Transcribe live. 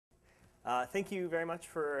Thank you very much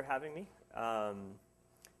for having me. It's kind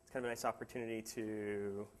of a nice opportunity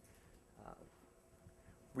to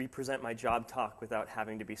represent my job talk without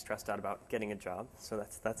having to be stressed out about getting a job, so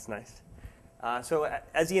that's nice. So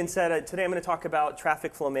as Ian said, today I'm going to talk about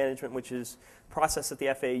traffic flow management, which is a process that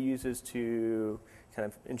the FAA uses to kind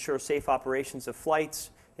of ensure safe operations of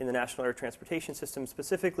flights in the National Air Transportation System,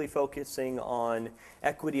 specifically focusing on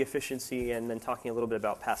equity, efficiency, and then talking a little bit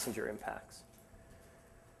about passenger impacts.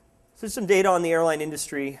 So there's some data on the airline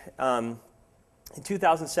industry. In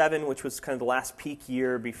 2007, which was kind of the last peak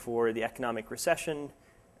year before the economic recession,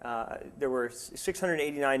 there were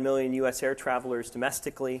 689 million U.S. air travelers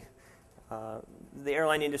domestically. The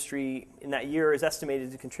airline industry in that year is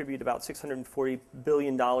estimated to contribute about $640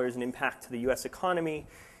 billion in impact to the U.S. economy,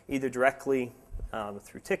 either directly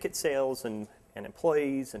through ticket sales and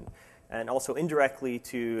employees, and also indirectly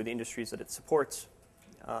to the industries that it supports.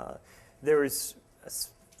 There is a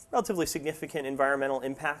relatively significant environmental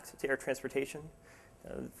impact to air transportation.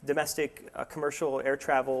 Domestic commercial air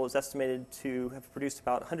travel is estimated to have produced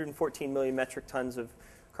about 114 million metric tons of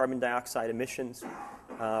carbon dioxide emissions,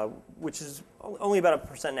 which is only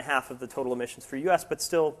about 1.5% of the total emissions for U.S., but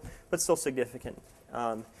still significant.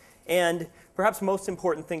 And perhaps the most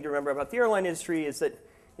important thing to remember about the airline industry is that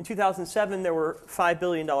in 2007 there were $5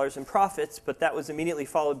 billion in profits, but that was immediately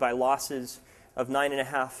followed by losses of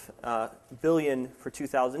 $9.5 billion for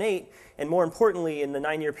 2008. And more importantly, in the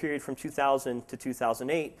 9-year period from 2000 to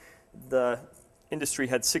 2008, the industry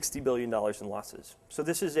had $60 billion in losses. So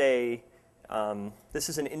this is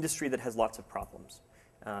an industry that has lots of problems,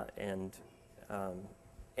 and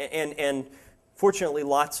fortunately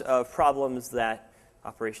lots of problems that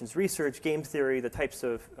operations research, game theory, the types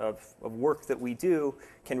of work that we do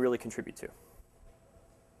can really contribute to.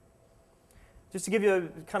 Just to give you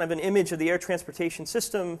kind of an image of the air transportation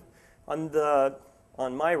system, on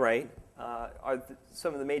my right are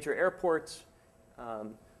some of the major airports.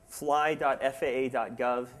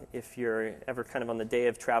 Fly.faa.gov if you're ever kind of on the day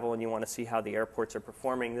of travel and you want to see how the airports are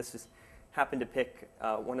performing. This has happened to pick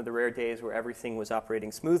one of the rare days where everything was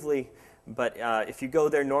operating smoothly. But if you go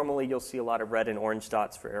there normally, you'll see a lot of red and orange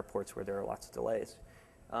dots for airports where there are lots of delays.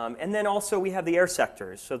 And then also we have the air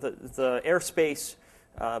sectors. So the airspace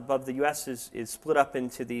above the U.S. is split up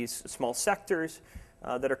into these small sectors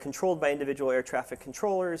that are controlled by individual air traffic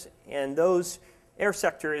controllers. And those air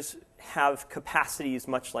sectors have capacities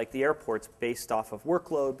much like the airports based off of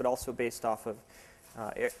workload, but also based off of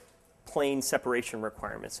plane separation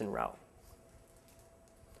requirements en route.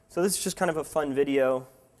 So this is just kind of a fun video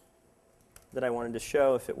that I wanted to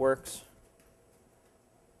show if it works.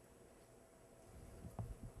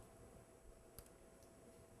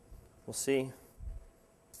 We'll see.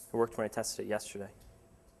 It worked when I tested it yesterday.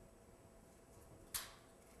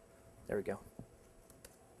 There we go.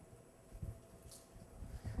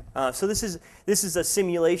 So this is a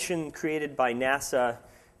simulation created by NASA.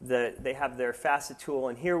 They have their FACET tool,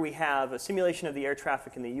 and here we have a simulation of the air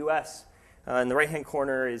traffic in the U.S. In the right-hand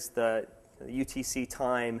corner is the UTC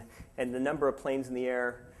time and the number of planes in the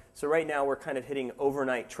air. So right now we're kind of hitting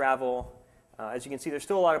overnight travel. As you can see, there's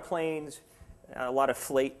still a lot of planes, a lot of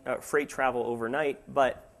freight travel overnight,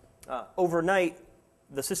 but overnight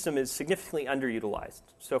the system is significantly underutilized.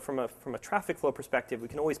 So from a traffic flow perspective, we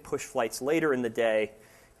can always push flights later in the day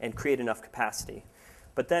and create enough capacity.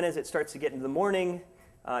 But then as it starts to get into the morning,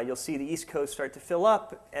 you'll see the East Coast start to fill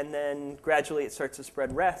up, and then gradually it starts to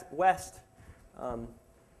spread west.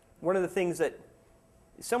 One of the things that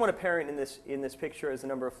is somewhat apparent in this picture as the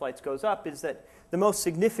number of flights goes up is that the most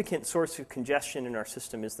significant source of congestion in our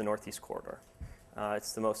system is the Northeast Corridor.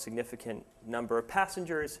 It's the most significant number of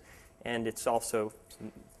passengers, and it's also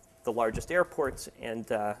the largest airports, and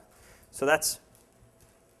so it's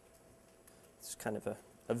kind of a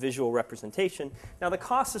visual representation. Now, the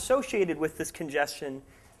costs associated with this congestion,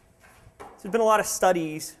 there's been a lot of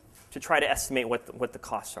studies to try to estimate what the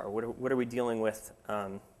costs are. What are we dealing with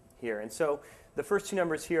here? And so the first two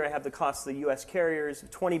numbers here, I have the cost of the U.S. carriers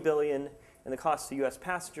of $20 billion and the cost of U.S.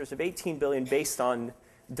 passengers of $18 billion based on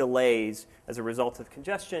delays as a result of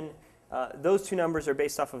congestion. Those two numbers are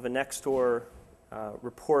based off of a Nextdoor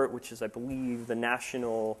report, which is, I believe, the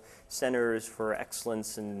National Centers for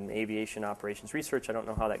Excellence in Aviation Operations Research. I don't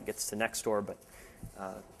know how that gets to Nextdoor, but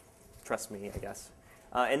trust me, I guess.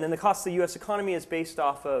 And then the cost of the U.S. economy is based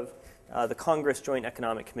off of the Congress Joint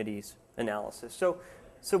Economic Committee's analysis.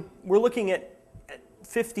 So we're looking at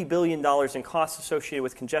 $50 billion in costs associated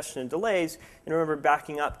with congestion and delays. And remember,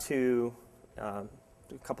 backing up to a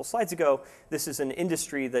couple slides ago, this is an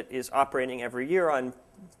industry that is operating every year on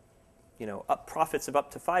profits of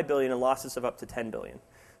up to $5 billion and losses of up to $10 billion.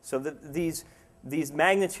 So these these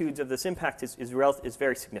magnitudes of this impact is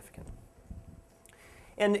very significant.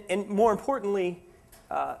 And more importantly,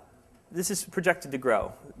 this is projected to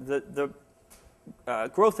grow. The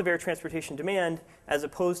growth of air transportation demand, as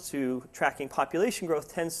opposed to tracking population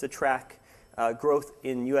growth, tends to track growth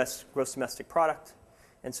in U.S. gross domestic product.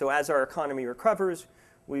 And so as our economy recovers,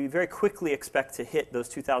 we very quickly expect to hit those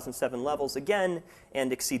 2007 levels again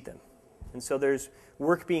and exceed them. And so there's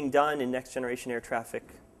work being done in next generation air traffic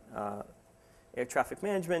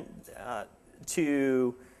management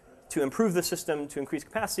to improve the system, to increase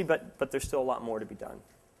capacity, but there's still a lot more to be done.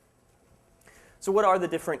 So what are the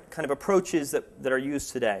different kind of approaches that are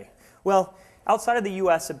used today? Well, outside of the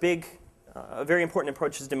U.S., a very important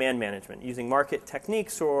approach is demand management, using market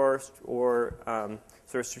techniques or sort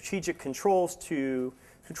of strategic controls to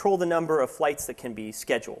control the number of flights that can be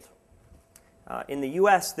scheduled. In the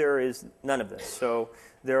U.S., there is none of this. So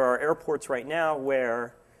there are airports right now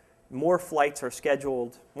where more flights are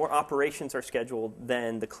scheduled, more operations are scheduled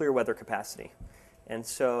than the clear weather capacity. And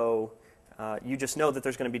so you just know that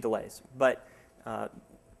there's going to be delays. But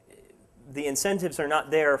the incentives are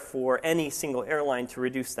not there for any single airline to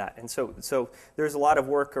reduce that. And so there's a lot of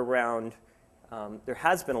work around, there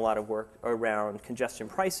has been a lot of work around congestion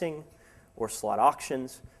pricing or slot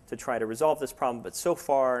auctions to try to resolve this problem. But so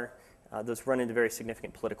far, those run into very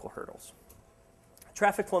significant political hurdles.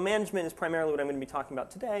 Traffic flow management is primarily what I'm going to be talking about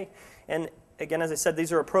today. And again, as I said,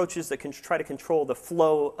 these are approaches that can try to control the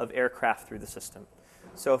flow of aircraft through the system.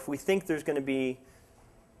 So if we think there's going to be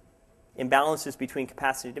imbalances between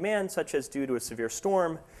capacity and demand, such as due to a severe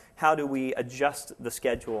storm, how do we adjust the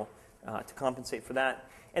schedule to compensate for that?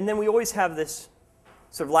 And then we always have this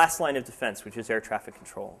sort of last line of defense, which is air traffic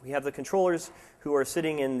control. We have the controllers who are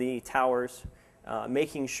sitting in the towers,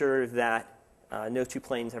 making sure that no two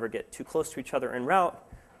planes ever get too close to each other en route,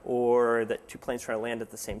 or that two planes try to land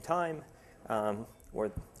at the same time,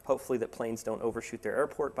 or hopefully that planes don't overshoot their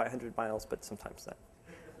airport by 100 miles, but sometimes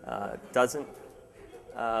that doesn't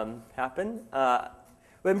happen. But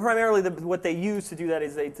primarily what they use to do that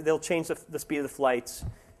is they'll change the speed of the flights.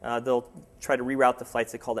 They'll try to reroute the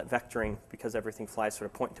flights. They call that vectoring because everything flies sort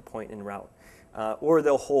of point to point en route. Or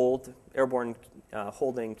they'll hold airborne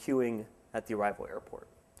holding, queuing at the arrival airport.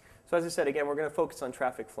 So as I said, again, we're going to focus on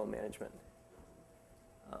traffic flow management.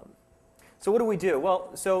 So what do we do?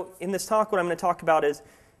 Well, so in this talk, what I'm going to talk about is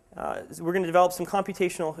we're going to develop some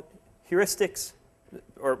computational heuristics,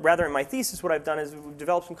 or rather in my thesis, what I've done is we've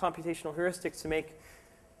developed some computational heuristics to make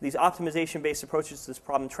these optimization-based approaches to this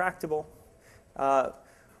problem tractable.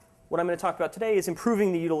 What I'm going to talk about today is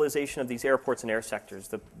improving the utilization of these airports and air sectors,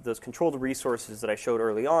 those controlled resources that I showed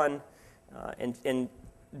early on, and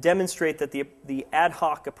demonstrate that the ad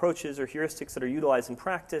hoc approaches or heuristics that are utilized in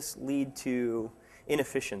practice lead to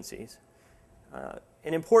inefficiencies.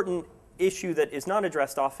 An important issue that is not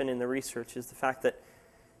addressed often in the research is the fact that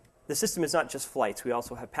the system is not just flights. We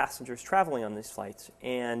also have passengers traveling on these flights,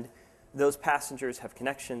 and those passengers have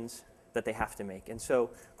connections that they have to make. And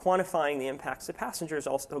so quantifying the impacts of passengers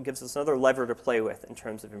also gives us another lever to play with in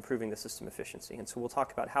terms of improving the system efficiency. And so we'll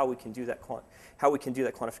talk about how we can do that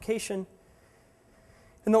quantification.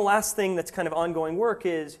 And the last thing that's kind of ongoing work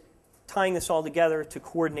is tying this all together to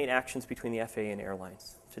coordinate actions between the FAA and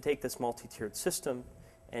airlines, to take this multi-tiered system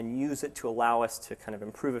and use it to allow us to kind of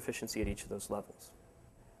improve efficiency at each of those levels.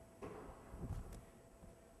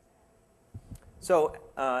 So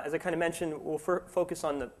as I kind of mentioned, we'll focus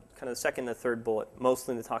on the kind of the second and the third bullet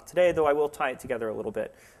mostly in the talk today, though I will tie it together a little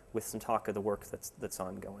bit with some talk of the work that's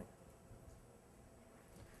ongoing.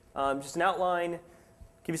 Just an outline,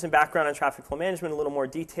 give you some background on traffic flow management, a little more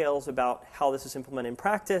details about how this is implemented in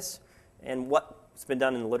practice and what's been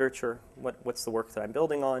done in the literature, what's the work that I'm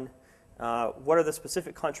building on, what are the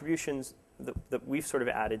specific contributions that we've sort of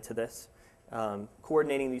added to this,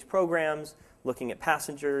 coordinating these programs, looking at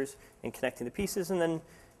passengers and connecting the pieces, and then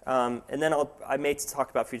I may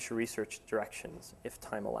talk about future research directions if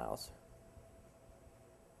time allows.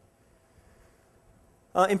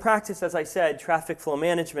 In practice, as I said, traffic flow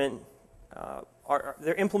management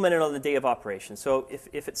they're implemented on the day of operation. So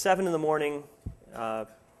if at 7 in the morning the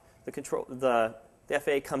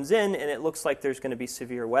FAA comes in and it looks like there's going to be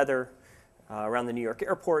severe weather around the New York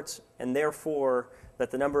airports, and therefore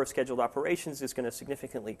that the number of scheduled operations is going to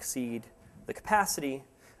significantly exceed the capacity,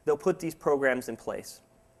 they'll put these programs in place.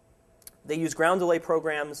 They use ground delay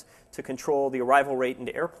programs to control the arrival rate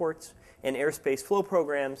into airports, and airspace flow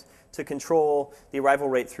programs to control the arrival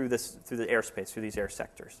rate through the airspace, through these air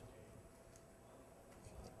sectors.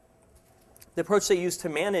 The approach they use to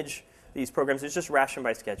manage these programs is just ration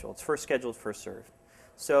by schedule. It's first scheduled, first served.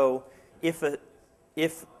 So if an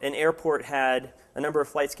airport had a number of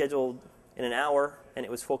flights scheduled in an hour and it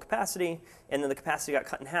was full capacity, and then the capacity got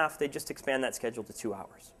cut in half, they just expand that schedule to 2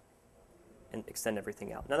 hours and extend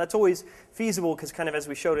everything out. Now that's always feasible because kind of as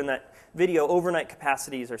we showed in that video, overnight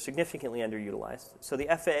capacities are significantly underutilized. So the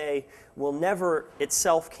FAA will never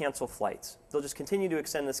itself cancel flights. They'll just continue to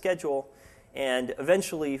extend the schedule, and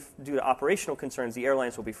eventually, due to operational concerns, the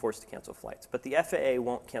airlines will be forced to cancel flights. But the FAA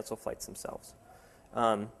won't cancel flights themselves.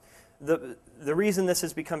 The reason this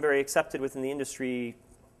has become very accepted within the industry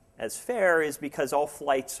as fair is because all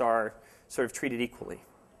flights are sort of treated equally,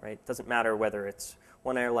 right? It doesn't matter whether it's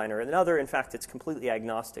one airline or another. In fact, it's completely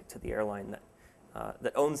agnostic to the airline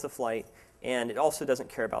that owns the flight, and it also doesn't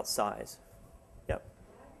care about size. Yep.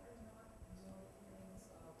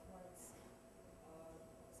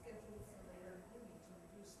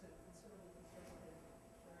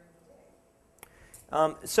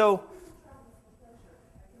 So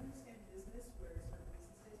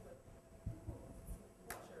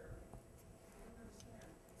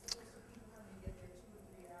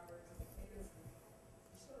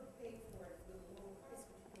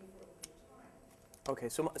okay,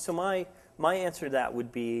 so my answer to that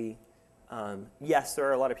would be yes, there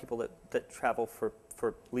are a lot of people that travel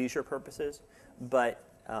for leisure purposes, but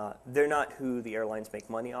they're not who the airlines make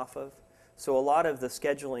money off of. So a lot of the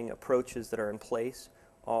scheduling approaches that are in place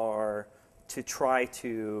are to try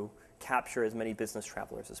to capture as many business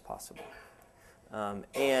travelers as possible.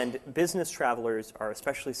 And business travelers are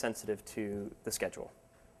especially sensitive to the schedule.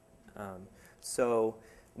 So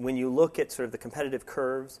when you look at sort of the competitive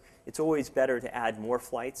curves, it's always better to add more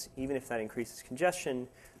flights, even if that increases congestion,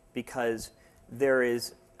 because there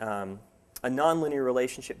is a nonlinear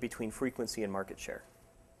relationship between frequency and market share.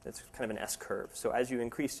 It's kind of an S curve. So as you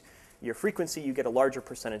increase your frequency, you get a larger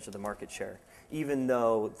percentage of the market share, even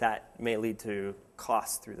though that may lead to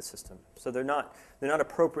costs through the system. So they're not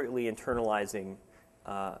appropriately internalizing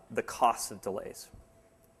the costs of delays,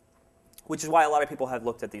 which is why a lot of people have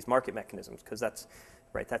looked at these market mechanisms, because that's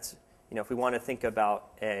if we want to think about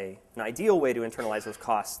an ideal way to internalize those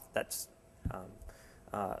costs, that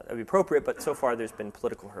would be appropriate, but so far there's been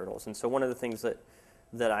political hurdles. And so one of the things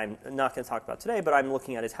that I'm not going to talk about today, but I'm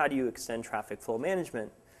looking at is how do you extend traffic flow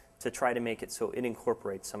management to try to make it so it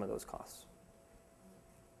incorporates some of those costs.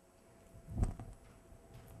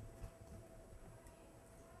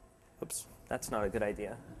 Oops, that's not a good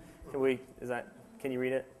idea. Can you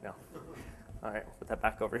read it? No. All right, put that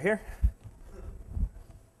back over here.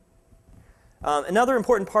 Another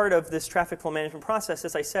important part of this traffic flow management process,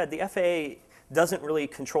 as I said, the FAA doesn't really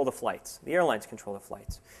control the flights. The airlines control the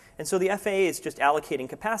flights. And so the FAA is just allocating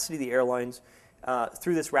capacity to the airlines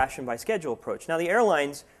through this ration by schedule approach. Now, the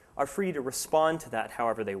airlines are free to respond to that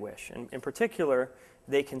however they wish. And in particular,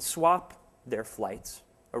 they can swap their flights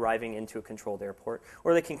arriving into a controlled airport,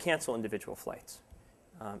 or they can cancel individual flights.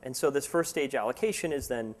 And so this first stage allocation is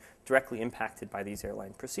then directly impacted by these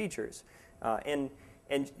airline procedures. And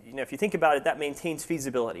if you think about it, that maintains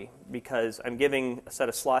feasibility, because I'm giving a set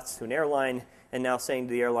of slots to an airline and now saying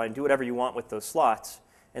to the airline, do whatever you want with those slots,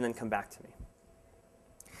 and then come back to me.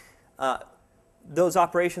 Those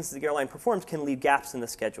operations that the airline performs can leave gaps in the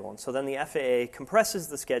schedule. And so then the FAA compresses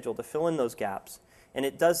the schedule to fill in those gaps. And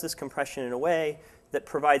it does this compression in a way that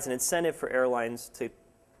provides an incentive for airlines to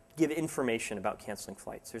give information about canceling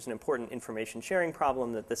flights. There's an important information sharing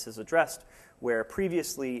problem that this has addressed, where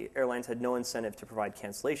previously airlines had no incentive to provide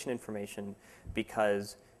cancellation information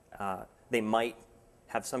because they might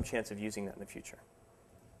have some chance of using that in the future.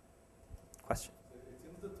 Question? It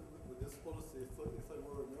seems that with this policy, if I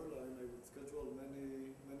were an airline, I would schedule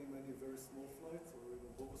many very small flights or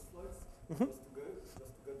even bogus flights just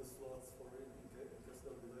to get the slots for it in case there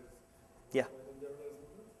are delays. Yeah. And the airlines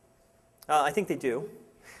would do it? I think they do.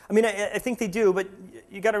 I mean, I think they do, but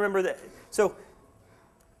you got to remember that. So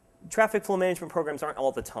traffic flow management programs aren't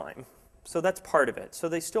all the time. So that's part of it. So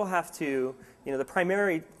they still have to, the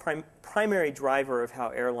primary driver of how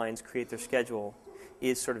airlines create their schedule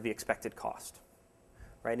is sort of the expected cost,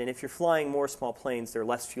 right? And if you're flying more small planes, they're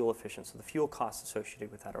less fuel efficient. So the fuel costs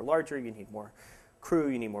associated with that are larger. You need more crew.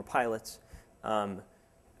 You need more pilots. I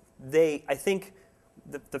think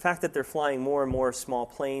the fact that they're flying more and more small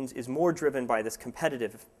planes is more driven by this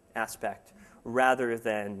competitive aspect rather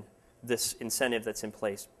than this incentive that's in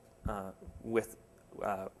place with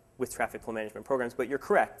traffic flow management programs. But you're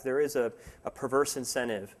correct. There is a perverse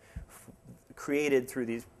incentive created through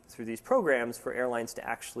these programs for airlines to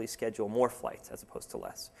actually schedule more flights as opposed to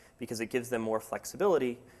less, because it gives them more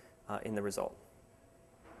flexibility in the result.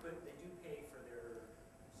 But they do pay for their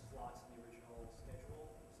slots in the original schedule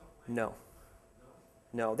or something like No. that?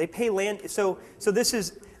 No, they pay land. So this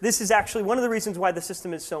is actually one of the reasons why the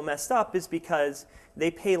system is so messed up is because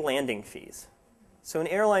they pay landing fees. So an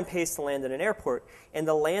airline pays to land at an airport, and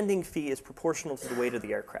the landing fee is proportional to the weight of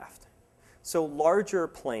the aircraft. So larger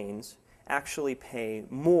planes actually pay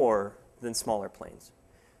more than smaller planes.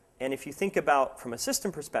 And if you think about from a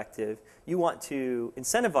system perspective, you want to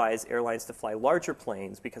incentivize airlines to fly larger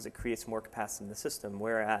planes because it creates more capacity in the system,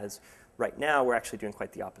 whereas right now we're actually doing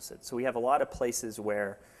quite the opposite. So we have a lot of places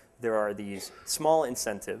where there are these small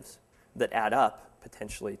incentives that add up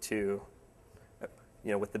potentially to,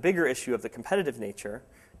 with the bigger issue of the competitive nature,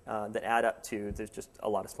 that add up to there's just a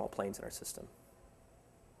lot of small planes in our system.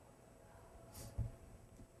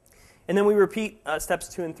 And then we repeat steps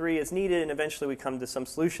 2 and 3 as needed, and eventually we come to some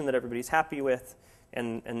solution that everybody's happy with,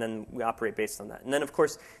 and then we operate based on that. And then, of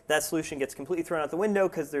course, that solution gets completely thrown out the window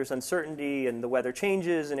because there's uncertainty and the weather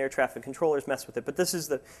changes and air traffic controllers mess with it. But this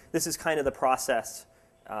is kind of the process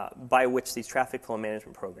by which these traffic flow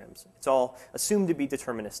management programs. It's all assumed to be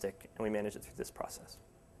deterministic, and we manage it through this process.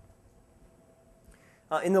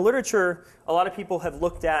 In the literature, a lot of people have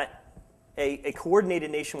looked at a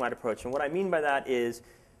coordinated nationwide approach. And what I mean by that is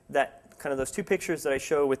that kind of those 2 pictures that I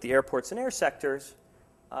show with the airports and air sectors,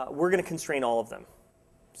 we're going to constrain all of them.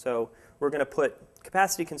 So we're going to put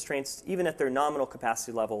capacity constraints even at their nominal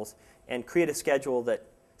capacity levels and create a schedule that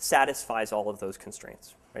satisfies all of those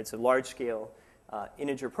constraints. Right? So large-scale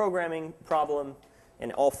integer programming problem,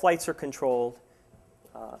 and all flights are controlled.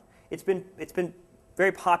 It's been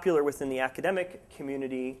very popular within the academic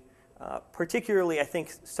community, particularly I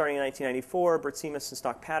think starting in 1994, Bert Seamus and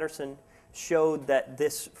Stock Patterson showed that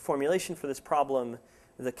this formulation for this problem,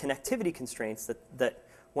 the connectivity constraints that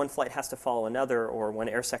one flight has to follow another or one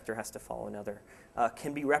air sector has to follow another,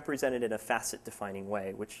 can be represented in a facet-defining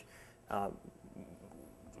way, which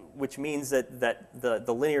means that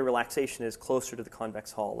the linear relaxation is closer to the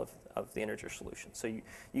convex hull of the integer solution. So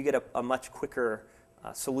you get a much quicker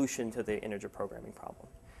solution to the integer programming problem.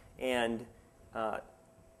 And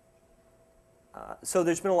so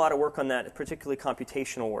there's been a lot of work on that, particularly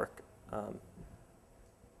computational work.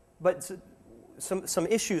 But some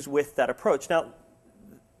issues with that approach. Now,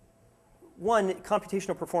 one,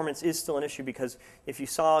 computational performance is still an issue because if you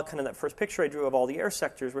saw kind of that first picture I drew of all the air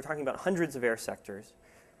sectors, we're talking about hundreds of air sectors,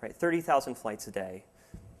 right? 30,000 flights a day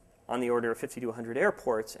on the order of 50 to 100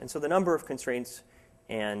 airports. And so the number of constraints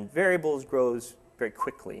and variables grows very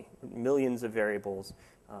quickly, millions of variables,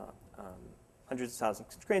 hundreds of thousands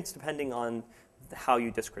of constraints, depending on how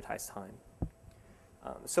you discretize time.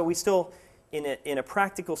 So we still, in a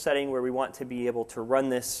practical setting where we want to be able to run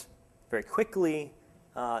this very quickly,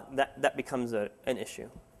 that becomes an issue.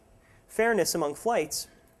 Fairness among flights,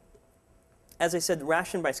 as I said,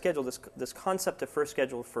 ration by schedule, this concept of first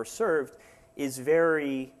scheduled, first served, is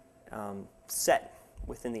very set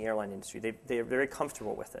within the airline industry. They're very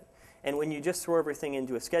comfortable with it. And when you just throw everything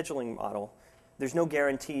into a scheduling model, there's no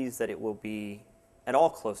guarantees that it will be at all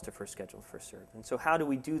close to first scheduled, first served. And so how do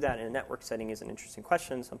we do that in a network setting is an interesting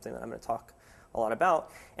question, something that I'm going to talk a lot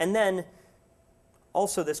about. And then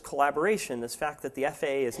also this collaboration, this fact that the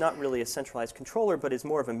FAA is not really a centralized controller, but is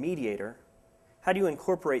more of a mediator. How do you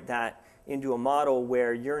incorporate that into a model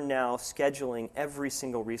where you're now scheduling every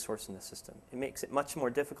single resource in the system? It makes it much more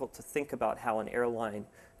difficult to think about how an airline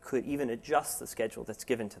could even adjust the schedule that's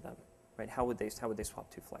given to them. Right? How would they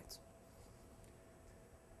swap 2 flights?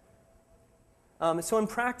 So in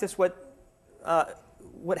practice,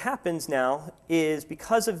 what happens now is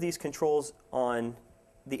because of these controls on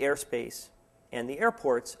the airspace and the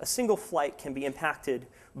airports, a single flight can be impacted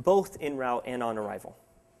both en route and on arrival.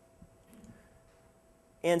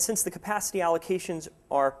 And since the capacity allocations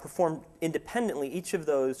are performed independently, each of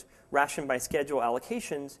those ration by schedule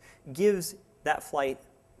allocations gives that flight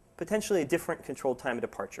potentially a different controlled time of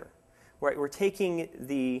departure. Right? We're taking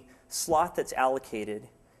the slot that's allocated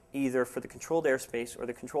either for the controlled airspace or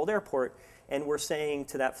the controlled airport, and we're saying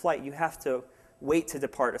to that flight, you have to wait to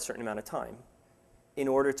depart a certain amount of time in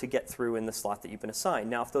order to get through in the slot that you've been assigned.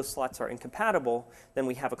 Now, if those slots are incompatible, then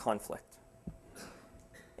we have a conflict.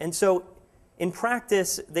 And so in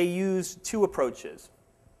practice, they use 2 approaches.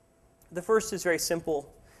 The first is very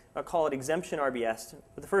simple. I'll call it exemption RBS.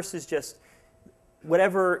 But the first is just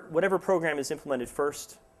whatever program is implemented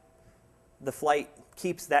first, the flight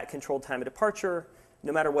keeps that controlled time of departure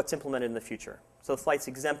no matter what's implemented in the future. So the flight's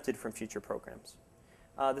exempted from future programs.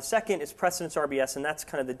 The second is precedence RBS, and that's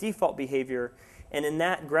kind of the default behavior. And in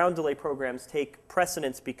that, ground delay programs take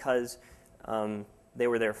precedence because they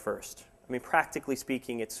were there first. I mean, practically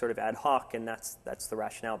speaking, it's sort of ad hoc, and that's the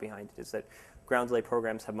rationale behind it, is that ground delay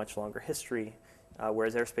programs have much longer history,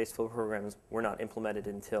 whereas airspace flow programs were not implemented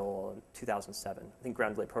until 2007. I think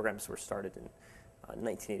ground delay programs were started in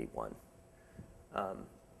 1981.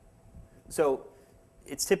 So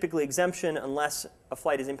it's typically exemption unless a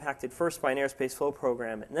flight is impacted first by an airspace flow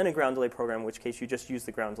program and then a ground delay program, in which case you just use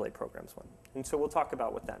the ground delay programs one. And so we'll talk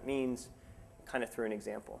about what that means kind of through an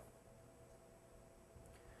example.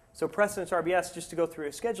 So precedence RBS, just to go through a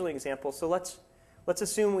scheduling example. So let's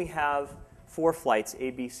assume we have 4 flights,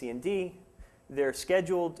 A, B, C, and D. They're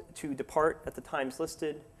scheduled to depart at the times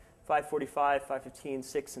listed, 5:45, 5:15,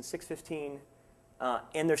 6, and 6:15.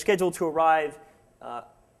 And they're scheduled to arrive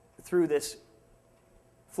through this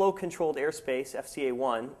flow-controlled airspace,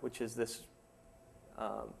 FCA1, which is this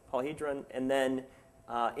polyhedron, and then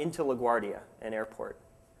into LaGuardia, an airport.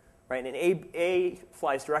 Right? And A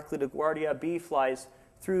flies directly to LaGuardia, B flies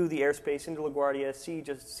through the airspace into LaGuardia,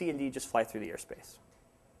 C and D just fly through the airspace.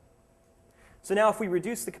 So now if we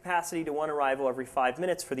reduce the capacity to 1 arrival every 5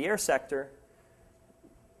 minutes for the air sector,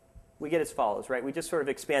 we get as follows, right? We just sort of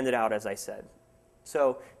expand it out, as I said.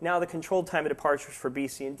 So now the controlled time of departures for B,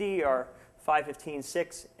 C, and D are 5:15,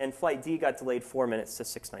 6, and flight D got delayed 4 minutes to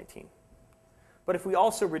 6:19. But if we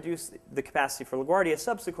also reduce the capacity for LaGuardia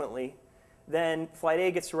subsequently, then flight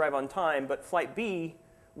A gets to arrive on time, but flight B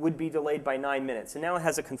would be delayed by 9 minutes. And now it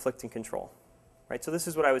has a conflicting control. Right? So this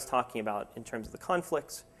is what I was talking about in terms of the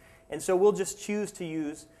conflicts. And so we'll just choose to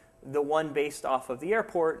use the one based off of the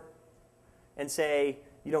airport and say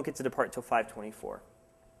you don't get to depart until 5:24.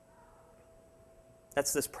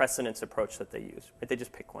 That's this precedence approach that they use. Right? They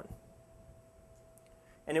just pick one.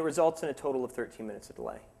 And it results in a total of 13 minutes of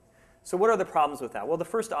delay. So what are the problems with that? Well, the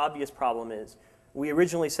first obvious problem is we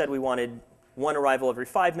originally said we wanted 1 arrival every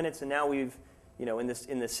 5 minutes, and now we've, in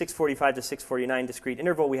the 6:45 to 6:49 discrete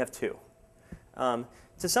interval, we have 2.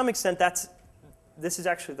 To some extent, this is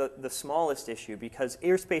actually the smallest issue, because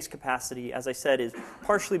airspace capacity, as I said, is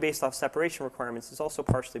partially based off separation requirements. It's also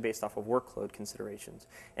partially based off of workload considerations.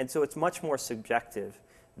 And so it's much more subjective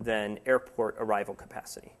than airport arrival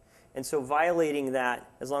capacity. And so violating that,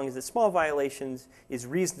 as long as it's small violations, is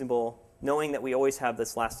reasonable, knowing that we always have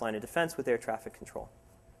this last line of defense with air traffic control.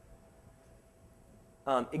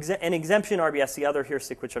 An exemption RBS, the other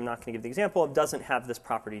heuristic, which I'm not going to give the example of, doesn't have this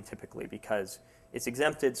property typically because it's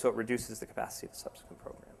exempted, so it reduces the capacity of the subsequent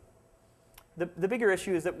program. The bigger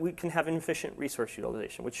issue is that we can have inefficient resource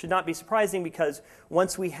utilization, which should not be surprising because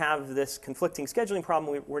once we have this conflicting scheduling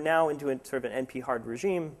problem, we're now into sort of an NP-hard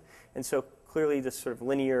regime, and so clearly this sort of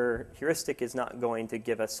linear heuristic is not going to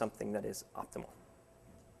give us something that is optimal.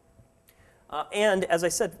 And as I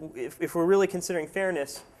said, if we're really considering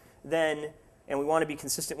fairness, then and we want to be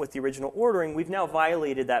consistent with the original ordering, we've now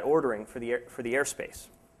violated that ordering for the airspace.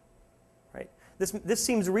 Right? This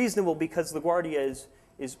seems reasonable because LaGuardia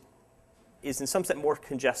is in some sense more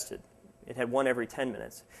congested. It had 1 every 10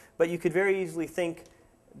 minutes. But you could very easily think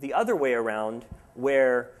the other way around,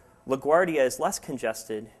 where LaGuardia is less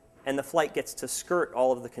congested and the flight gets to skirt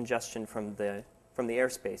all of the congestion from the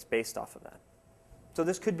airspace based off of that. So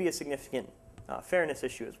this could be a significant fairness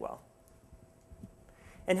issue as well.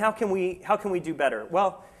 And how can we do better?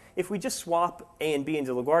 Well, if we just swap A and B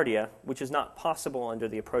into LaGuardia, which is not possible under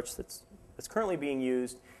the approach that's currently being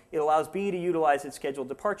used, it allows B to utilize its scheduled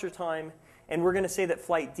departure time, and we're going to say that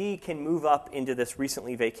flight D can move up into this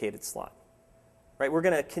recently vacated slot. Right? We're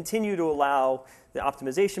going to continue to allow the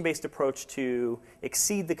optimization-based approach to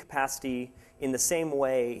exceed the capacity in the same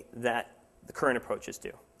way that the current approaches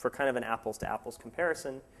do, for kind of an apples-to-apples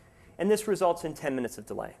comparison. And this results in 10 minutes of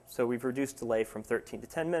delay. So we've reduced delay from 13 to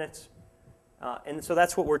 10 minutes. And so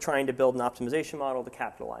that's what we're trying to build an optimization model to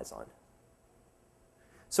capitalize on.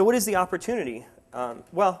 So what is the opportunity?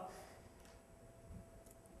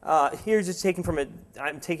 Here's just taken from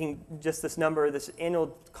I'm taking just this number, this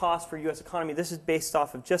annual cost for U.S. economy. This is based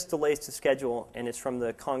off of just delays to schedule, and it's from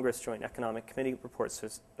the Congress Joint Economic Committee report, so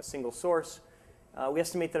it's a single source. We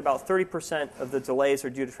estimate that about 30% of the delays are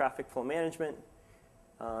due to traffic flow management,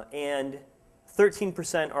 and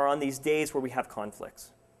 13% are on these days where we have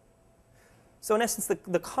conflicts. So in essence,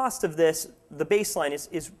 the cost of this, the baseline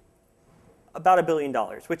is about $1 billion,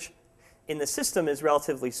 which in the system is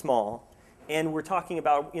relatively small. And we're talking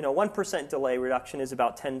about 1% delay reduction is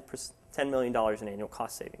about $10 million in annual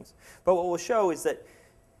cost savings. But what we'll show is that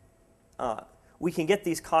we can get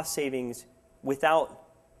these cost savings without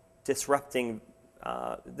disrupting.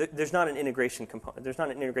 There's not an integration component. There's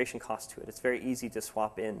not an integration cost to it. It's very easy to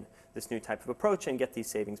swap in this new type of approach and get these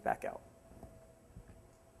savings back out.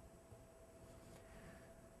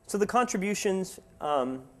 So the contributions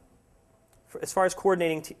as far as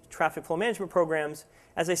coordinating traffic flow management programs,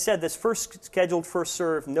 as I said, this first scheduled, first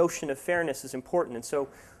served notion of fairness is important. And so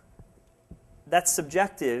that's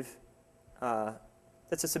subjective.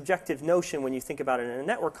 That's a subjective notion when you think about it in a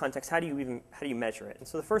network context. How do you measure it? And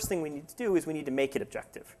so the first thing we need to do is we need to make it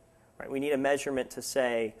objective. Right? We need a measurement to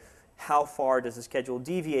say how far does a schedule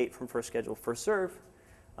deviate from first scheduled, first served.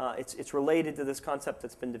 It's related to this concept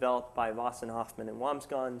that's been developed by Voss and Hoffman and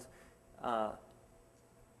Wamsgans.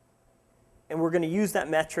 And we're going to use that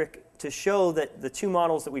metric to show that the two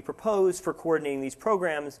models that we propose for coordinating these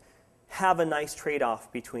programs have a nice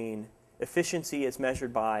trade-off between efficiency as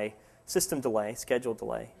measured by system delay, schedule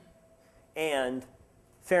delay, and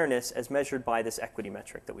fairness as measured by this equity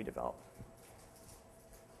metric that we developed.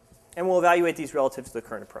 And we'll evaluate these relative to the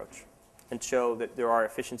current approach and show that there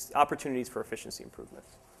are opportunities for efficiency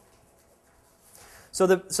improvements. So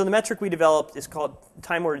the metric we developed is called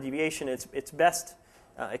time order deviation. It's best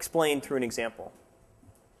explained through an example.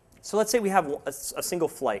 So let's say we have a single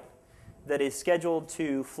flight that is scheduled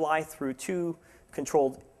to fly through two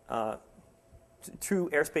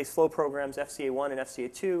airspace flow programs, FCA1 and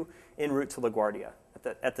FCA2, en route to LaGuardia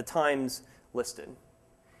at the times listed.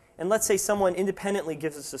 And let's say someone independently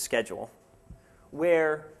gives us a schedule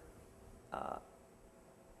where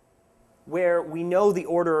we know the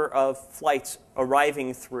order of flights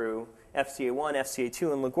arriving through FCA1,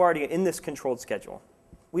 FCA2, and LaGuardia in this controlled schedule.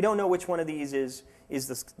 We don't know which one of these is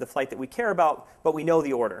the flight that we care about, but we know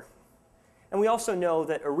the order. And we also know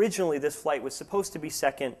that originally this flight was supposed to be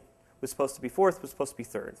second, was supposed to be fourth, was supposed to be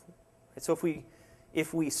third. Right? So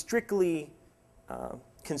if we strictly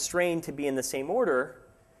constrain to be in the same order,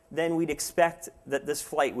 then we'd expect that this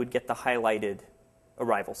flight would get the highlighted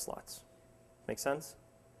arrival slots. Make sense?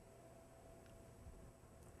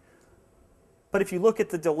 But if you look at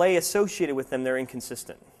the delay associated with them, they're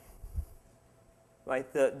inconsistent.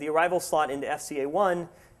 Right? The arrival slot into FCA1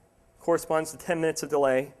 corresponds to 10 minutes of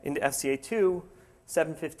delay. Into FCA2,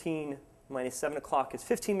 7:15 minus 7 o'clock is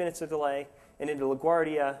 15 minutes of delay. And into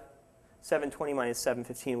LaGuardia, 7:20 minus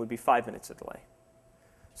 7:15 would be 5 minutes of delay.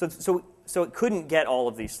 So it couldn't get all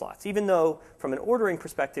of these slots, even though from an ordering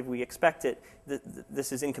perspective we expect it,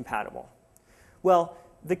 this is incompatible. Well,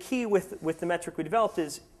 the key with the metric we developed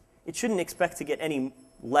is it shouldn't expect to get any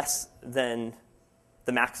less than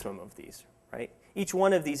the maximum of these, right? Each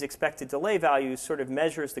one of these expected delay values sort of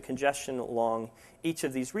measures the congestion along each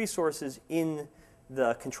of these resources in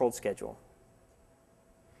the controlled schedule.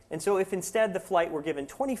 And so if instead the flight were given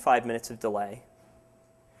 25 minutes of delay,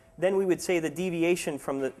 then we would say the deviation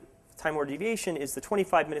from the time order deviation is the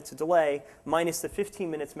 25 minutes of delay minus the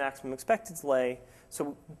 15 minutes maximum expected delay.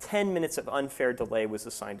 So 10 minutes of unfair delay was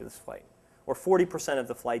assigned to this flight, or 40% of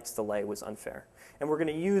the flight's delay was unfair. And we're going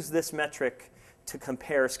to use this metric to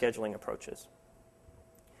compare scheduling approaches.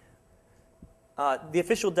 The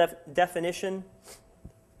official definition,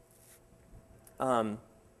 don't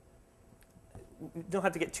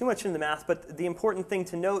have to get too much into the math, but the important thing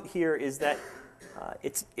to note here is that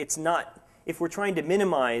it's not, if we're trying to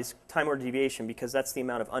minimize time order deviation because that's the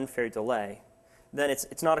amount of unfair delay, then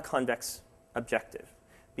it's not a convex objective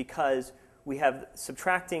because we have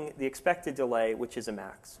subtracting the expected delay, which is a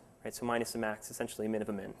max, right? So minus a max, essentially a min of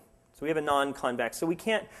a min. So we have a non-convex, so we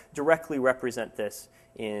can't directly represent this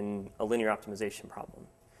in a linear optimization problem.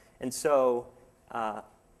 And so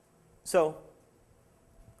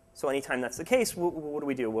anytime that's the case,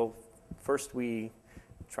 what do? Well, first we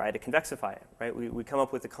try to convexify it, right? We come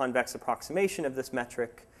up with a convex approximation of this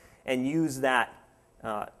metric and use that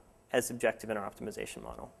as objective in our optimization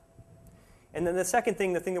model. And then the second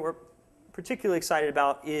thing, the thing that we're particularly excited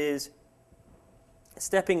about is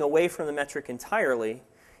stepping away from the metric entirely.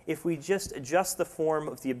 If we just adjust the form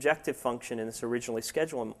of the objective function in this original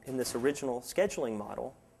scheduling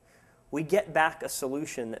model, we get back a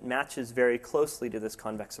solution that matches very closely to this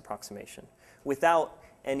convex approximation without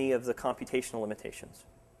any of the computational limitations.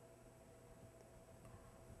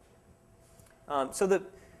 So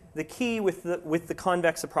the key with the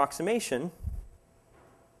convex approximation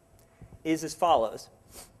is as follows.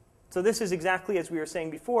 So this is exactly as we were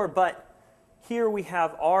saying before, but here we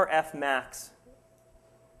have our F max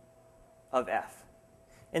of F.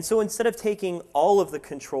 And so instead of taking all of the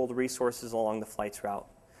controlled resources along the flight's route,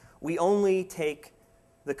 we only take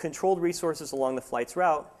the controlled resources along the flight's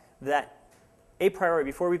route that a priori,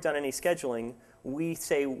 before we've done any scheduling, we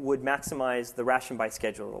say would maximize the ration by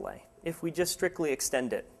schedule delay. If we just strictly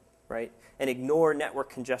extend it, right, and ignore network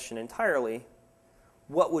congestion entirely,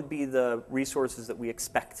 what would be the resources that we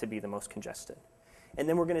expect to be the most congested? And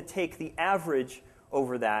then we're going to take the average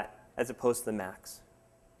over that as opposed to the max.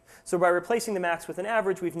 So by replacing the max with an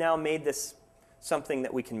average, we've now made this something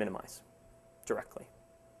that we can minimize. directly.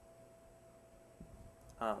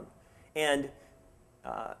 And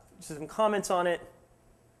just some comments on it.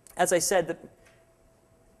 As I said,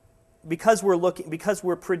 because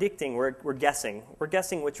we're predicting, we're guessing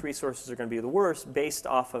which resources are going to be the worst based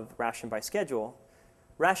off of ration by schedule.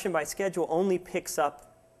 Ration by schedule only picks up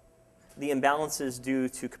the imbalances due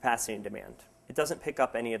to capacity and demand. It doesn't pick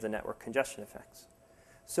up any of the network congestion effects.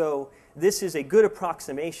 So this is a good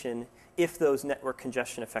approximation if those network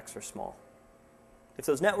congestion effects are small. If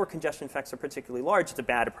those network congestion effects are particularly large, it's a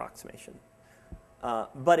bad approximation.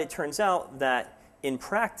 But it turns out that in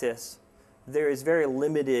practice, there is very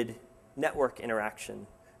limited network interaction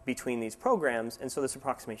between these programs, and so this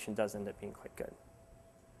approximation does end up being quite good.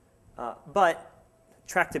 But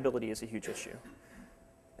tractability is a huge issue.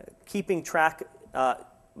 Keeping track,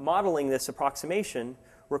 modeling this approximation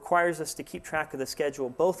requires us to keep track of the schedule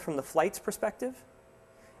both from the flight's perspective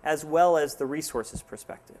as well as the resources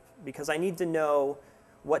perspective, because I need to know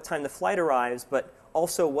what time the flight arrives, but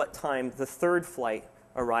also what time the third flight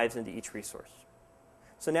arrives into each resource.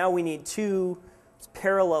 So now we need two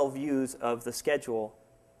parallel views of the schedule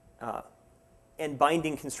and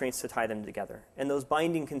binding constraints to tie them together. And those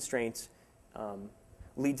binding constraints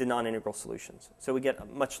lead to non-integral solutions. So we get a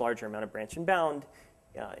much larger amount of branch and bound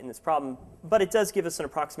in this problem, but it does give us an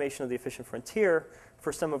approximation of the efficient frontier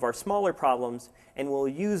for some of our smaller problems, and we'll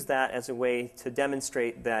use that as a way to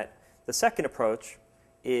demonstrate that the second approach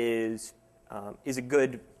is a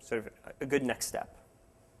good next step.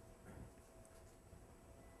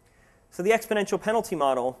 So the exponential penalty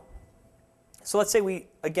model. So let's say we,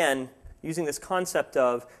 again, using this concept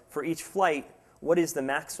of for each flight, what is the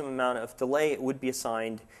maximum amount of delay it would be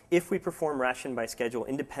assigned if we perform ration by schedule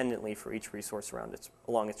independently for each resource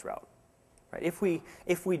along its route. Right?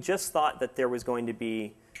 If we just thought that there was going to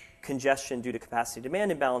be congestion due to capacity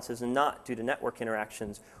demand imbalances and not due to network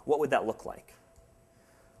interactions, what would that look like?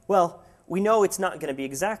 Well, we know it's not going to be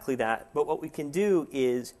exactly that, but what we can do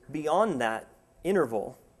is beyond that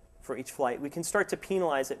interval for each flight, we can start to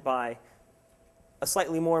penalize it by a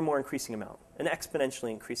slightly more and more increasing amount, an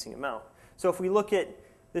exponentially increasing amount. So if we look at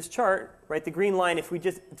this chart, right, the green line, if we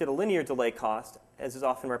just did a linear delay cost, as is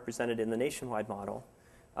often represented in the nationwide model,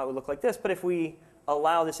 would look like this. But if we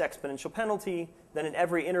allow this exponential penalty, then in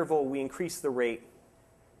every interval we increase the rate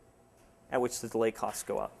at which the delay costs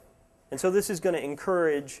go up. And so this is going to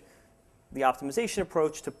encourage the optimization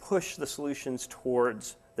approach to push the solutions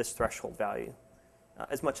towards this threshold value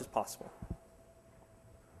as much as possible.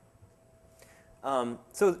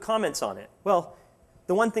 So comments on it. Well,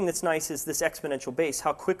 the one thing that's nice is this exponential base,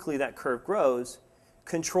 how quickly that curve grows,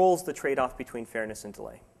 controls the trade-off between fairness and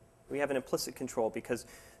delay. We have an implicit control because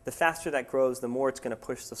the faster that grows, the more it's going to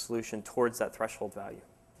push the solution towards that threshold value.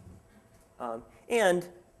 And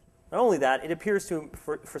not only that, it appears to,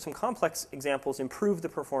 for some complex examples, improve the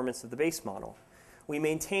performance of the base model. We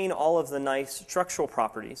maintain all of the nice structural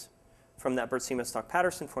properties from that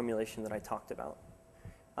Burt-Sima-Stock-Patterson formulation that I talked about.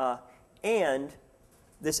 And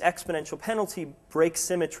this exponential penalty breaks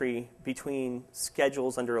symmetry between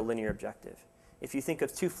schedules under a linear objective. If you think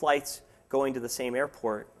of two flights going to the same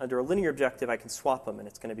airport, under a linear objective, I can swap them, and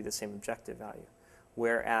it's going to be the same objective value.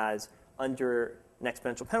 Whereas under an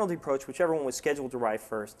exponential penalty approach, whichever one was scheduled to arrive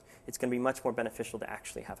first, it's going to be much more beneficial to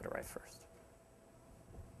actually have it arrive first.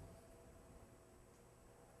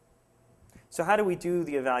 So how do we do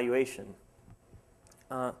the evaluation?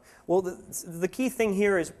 Well, the key thing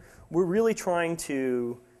here is we're really trying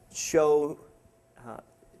to show,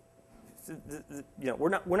 we're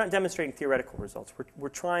not demonstrating theoretical results. We're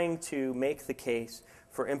trying to make the case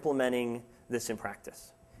for implementing this in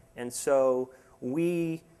practice. And so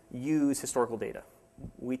we use historical data.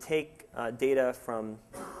 We take data from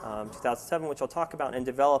 2007, which I'll talk about, and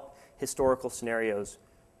develop historical scenarios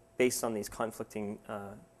based on these conflicting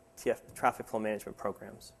traffic flow management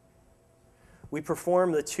programs.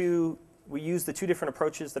 We use the two different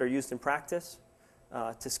approaches that are used in practice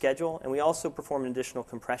to schedule, and we also perform an additional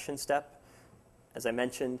compression step, as I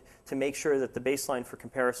mentioned, to make sure that the baseline for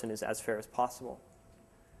comparison is as fair as possible.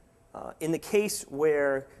 In the case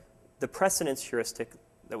where the precedence heuristic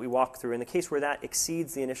that we walk through, in the case where that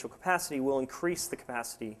exceeds the initial capacity, we'll increase the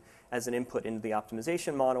capacity as an input into the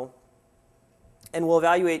optimization model, and we'll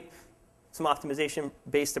evaluate some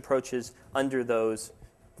optimization-based approaches under those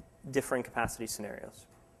differing capacity scenarios.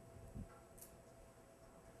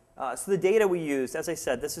 So the data we used, as I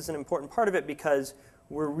said, this is an important part of it because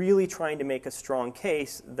we're really trying to make a strong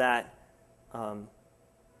case that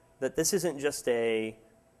that this isn't just a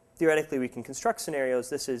theoretically we can construct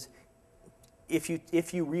scenarios. This is if you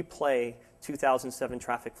replay 2007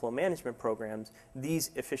 traffic flow management programs,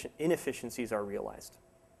 these inefficiencies are realized.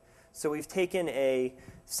 So we've taken a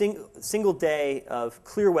single day of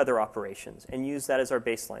clear weather operations and used that as our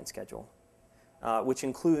baseline schedule, which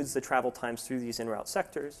includes the travel times through these en route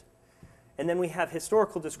sectors. And then we have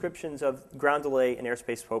historical descriptions of ground delay and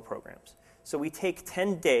airspace flow programs. So we take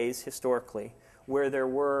 10 days historically where there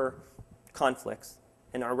were conflicts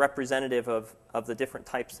and are representative of the different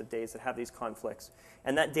types of days that have these conflicts.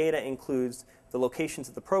 And that data includes the locations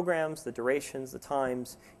of the programs, the durations, the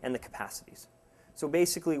times, and the capacities. So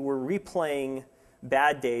basically, we're replaying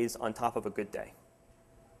bad days on top of a good day.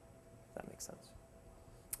 If that makes sense.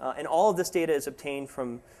 And all of this data is obtained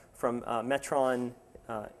from Metron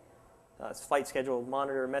Flight Schedule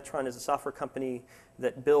Monitor. Metron is a software company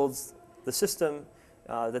that builds the system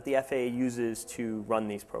that the FAA uses to run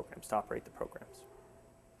these programs, to operate the programs.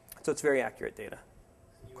 So it's very accurate data.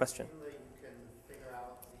 Question? You can figure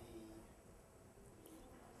out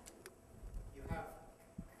you have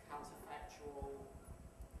counterfactual.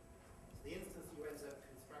 The instance you end up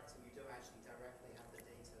constructing, you don't actually directly have the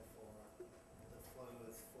data for the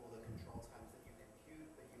flows for the control times that you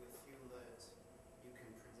compute, but you assume that you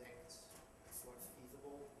can predict what's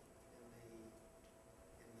feasible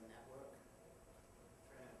in the network.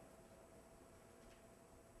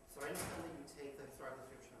 So anytime that you take the historical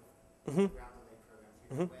description of ground delay programs,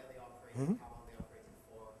 you know where they operate, how long they operated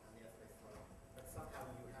for, and the airspace flow. But somehow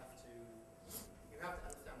you have to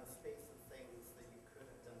understand the space of things that you could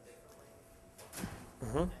have done differently.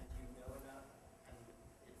 And you know enough, and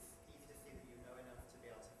it's easy to see that you know enough to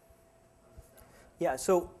be able to understand that. Yeah,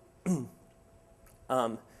 so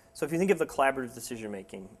so if you think of the collaborative decision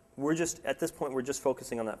making, at this point we're just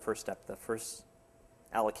focusing on that first step, the first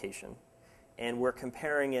allocation. And we're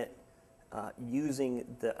comparing it using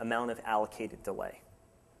the amount of allocated delay.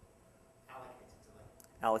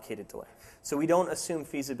 Allocated delay. So we don't assume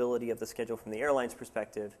feasibility of the schedule from the airline's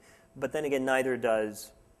perspective, but then again, neither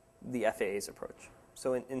does the FAA's approach.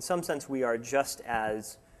 So in some sense, we are just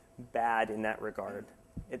as bad in that regard.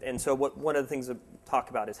 And so one of the things to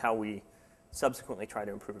talk about is how we subsequently try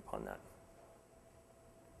to improve upon that.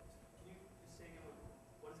 Can you just say again,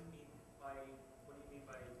 what do you mean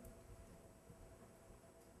by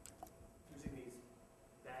using these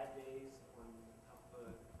bad days on top of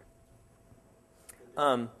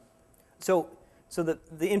So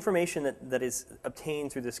the information that is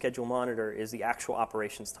obtained through the schedule monitor is the actual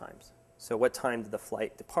operations times. So what time did the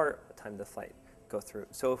flight depart, what time did the flight go through.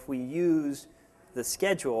 So if we use the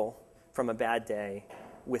schedule from a bad day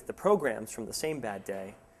with the programs from the same bad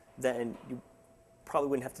day, then you probably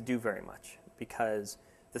wouldn't have to do very much because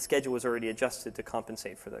the schedule was already adjusted to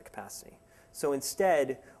compensate for the capacity. So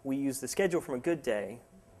instead, we use the schedule from a good day,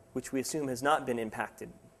 which we assume has not been impacted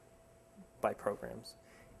by programs,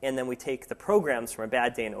 and then we take the programs from a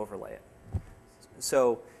bad day and overlay it.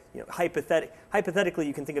 So hypothetically,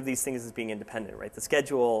 you can think of these things as being independent, right? The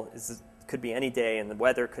schedule could be any day, and the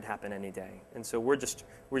weather could happen any day. And so we're just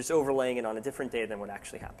overlaying it on a different day than what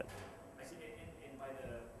actually happened. I see. And by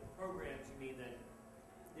the programs, you mean that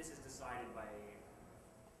this is decided by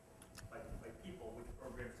people which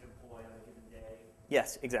programs to employ on a given day?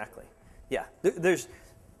 Yes, exactly. Yeah, there's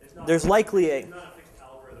likely a... There's not a fixed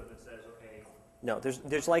algorithm that says, okay... No,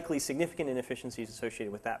 there's likely significant inefficiencies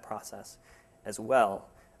associated with that process as well.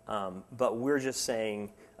 But we're just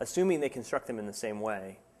saying, assuming they construct them in the same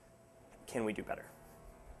way, can we do better?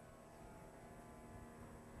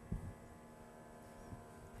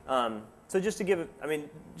 So just to give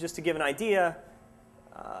an idea,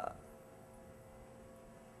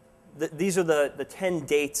 these are the 10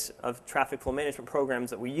 dates of traffic flow management programs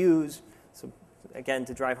that we use. So again,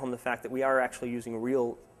 to drive home the fact that we are actually using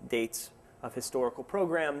real dates of historical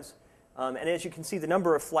programs. And as you can see, the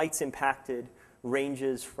number of flights impacted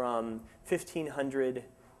ranges from 1,500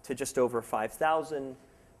 to just over 5,000.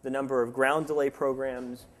 The number of ground delay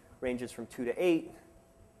programs ranges from 2 to 8.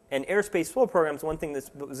 And airspace flow programs, one thing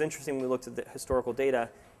that was interesting when we looked at the historical data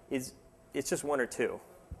is it's just 1 or 2.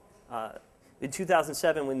 In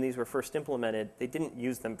 2007, when these were first implemented, they didn't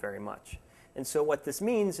use them very much. And so what this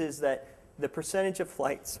means is that the percentage of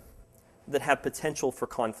flights that have potential for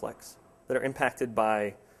conflicts, that are impacted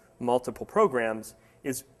by multiple programs,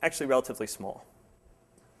 is actually relatively small.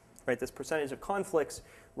 Right? This percentage of conflicts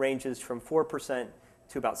ranges from 4%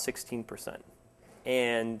 to about 16%.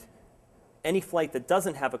 And any flight that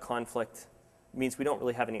doesn't have a conflict means we don't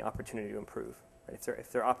really have any opportunity to improve. Right?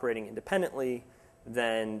 If they're operating independently,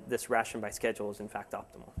 then this ration by schedule is in fact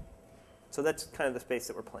optimal. So that's kind of the space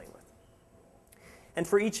that we're playing with. And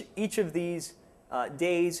for each of these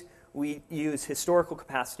days, we use historical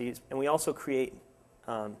capacities, and we also create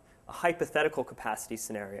a hypothetical capacity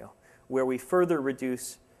scenario where we further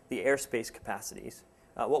reduce the airspace capacities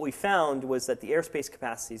what we found was that the airspace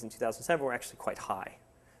capacities in 2007 were actually quite high.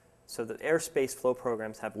 So the airspace flow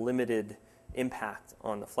programs have limited impact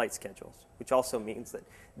on the flight schedules, which also means that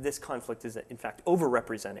this conflict is, in fact,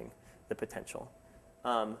 overrepresenting the potential.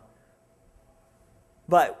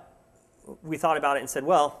 But we thought about it and said,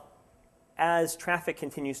 well, as traffic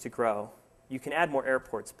continues to grow, you can add more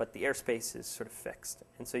airports, but the airspace is sort of fixed.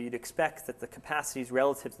 And so you'd expect that the capacities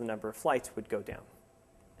relative to the number of flights would go down.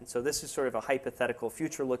 And so this is sort of a hypothetical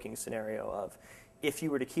future-looking scenario of if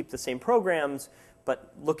you were to keep the same programs,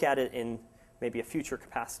 but look at it in maybe a future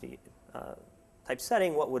capacity type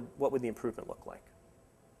setting, what would the improvement look like?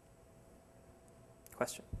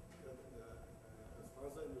 Question? As far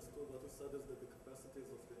as I understood, what you said is that the capacities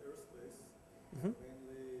of the airspace Mm-hmm.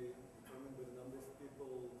 mainly determined by the number of people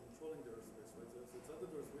controlling the airspace, right? So it's not that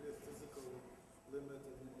there's really a physical limit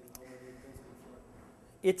in how many things can fly.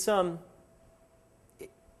 It's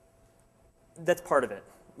that's part of it.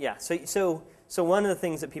 Yeah. So one of the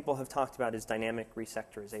things that people have talked about is dynamic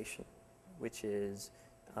resectorization, which is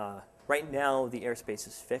right now the airspace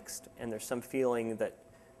is fixed, and there's some feeling that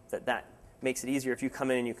makes it easier if you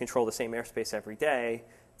come in and you control the same airspace every day.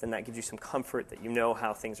 Then that gives you some comfort that you know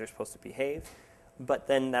how things are supposed to behave. But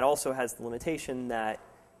then that also has the limitation that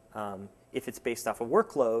if it's based off a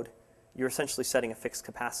workload, you're essentially setting a fixed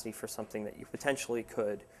capacity for something that you potentially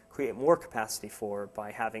could create more capacity for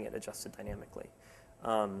by having it adjusted dynamically.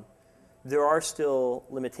 There are still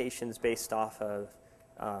limitations based off of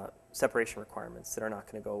separation requirements that are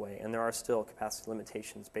not going to go away, and there are still capacity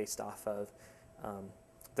limitations based off of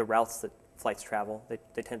the routes that flights travel.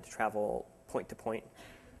 They tend to travel point to point,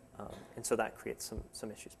 and so that creates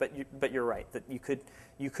some issues. But you're right that you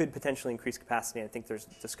could potentially increase capacity. I think there's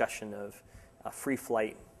a discussion of free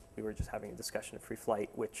flight. We were just having a discussion of free flight,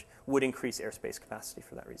 which would increase airspace capacity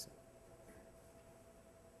for that reason.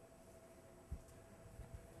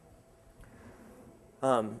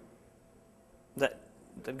 That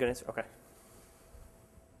good answer? Okay.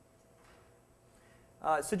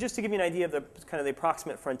 So just to give you an idea of the kind of the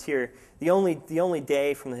approximate frontier, the only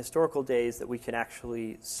day from the historical days that we could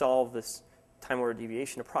actually solve this time order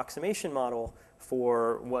deviation approximation model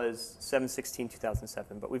for was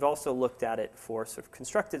 7/16/2007. But we've also looked at it for sort of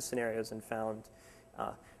constructed scenarios and found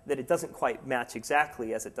that it doesn't quite match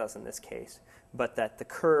exactly as it does in this case, but that the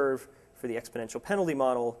curve for the exponential penalty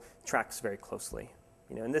model tracks very closely.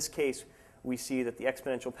 In this case, we see that the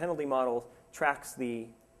exponential penalty model tracks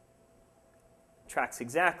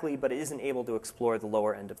exactly, but it isn't able to explore the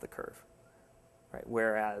lower end of the curve, right?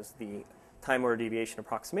 Whereas the time order deviation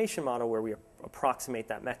approximation model, where we approximate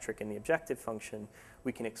that metric in the objective function,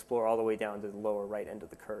 we can explore all the way down to the lower right end of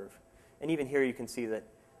the curve. And even here you can see that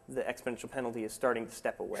the exponential penalty is starting to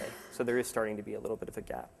step away, so there is starting to be a little bit of a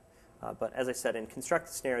gap. But as I said, in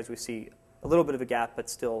constructed scenarios, we see a little bit of a gap, but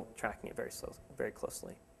still tracking it very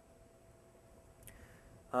closely.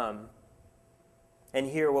 And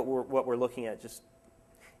here what we're looking at just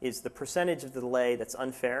is the percentage of the delay that's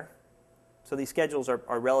unfair. So these schedules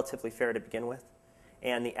are relatively fair to begin with,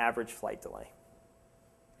 and the average flight delay.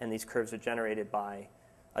 And these curves are generated by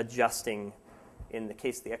adjusting, in the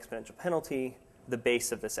case of the exponential penalty, the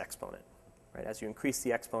base of this exponent. Right? As you increase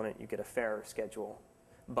the exponent, you get a fairer schedule,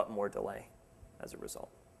 but more delay as a result.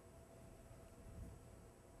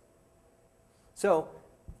 So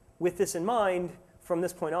with this in mind, from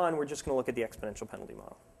this point on, we're just going to look at the exponential penalty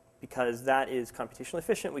model, because that is computationally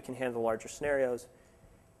efficient. We can handle larger scenarios.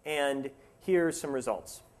 And here's some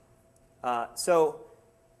results. So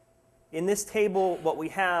in this table, what we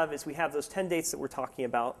have is we have those 10 dates that we're talking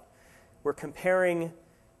about. We're comparing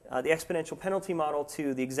the exponential penalty model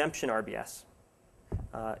to the exemption RBS.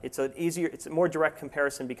 It's a more direct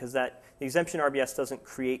comparison because the exemption RBS doesn't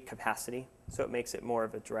create capacity, so it makes it more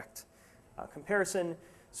of a direct comparison.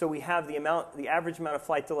 So we have the average amount of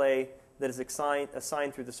flight delay that is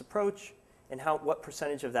assigned through this approach, and what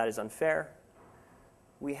percentage of that is unfair.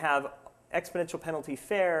 We have exponential penalty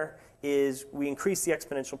fair is we increase the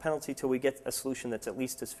exponential penalty till we get a solution that's at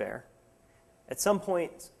least as fair. At some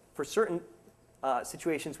point, for certain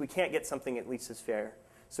situations, we can't get something at least as fair,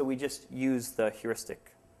 so we just use the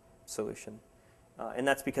heuristic solution. And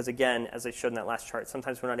that's because, again, as I showed in that last chart,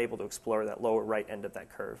 sometimes we're not able to explore that lower right end of that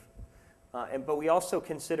curve. But we also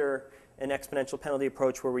consider an exponential penalty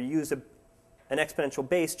approach where we use an exponential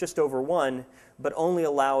base just over 1, but only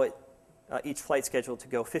allow each flight schedule to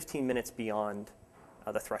go 15 minutes beyond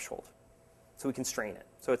the threshold. So we constrain it.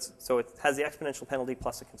 So it has the exponential penalty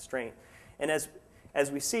plus a constraint. And as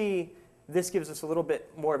we see, this gives us a little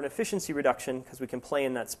bit more of an efficiency reduction because we can play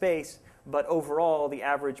in that space, but overall, the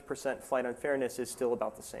average percent flight unfairness is still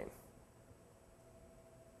about the same.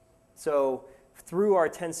 So through our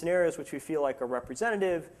 10 scenarios, which we feel like are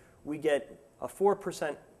representative, we get a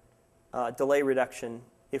 4% delay reduction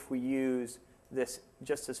if we use this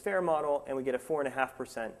just as fair model, and we get a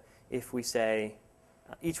 4.5% if we say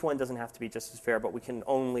each one doesn't have to be just as fair, but we can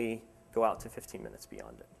only go out to 15 minutes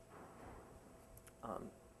beyond it.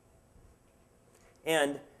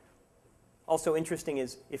 And also interesting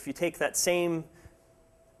is if you take that same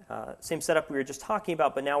setup we were just talking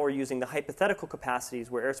about, but now we're using the hypothetical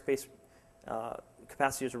capacities where airspace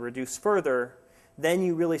capacities are reduced further, then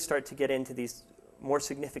you really start to get into these more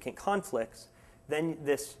significant conflicts. Then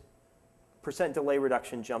this percent delay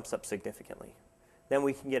reduction jumps up significantly. Then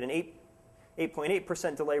we can get an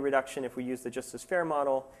 8.8% delay reduction if we use the just as fair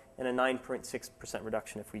model, and a 9.6%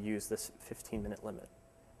 reduction if we use this 15-minute limit.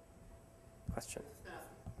 Question?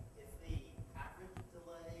 Is the average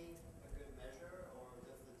delay a good measure, or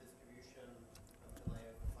does the distribution of delay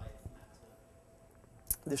over flights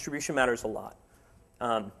matter? Distribution matters a lot.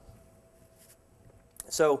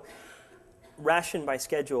 So ration by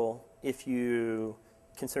schedule, if you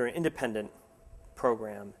consider an independent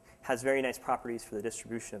program, has very nice properties for the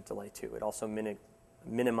distribution of delay too. It also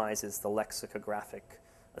minimizes the lexicographic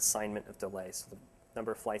assignment of delays. So the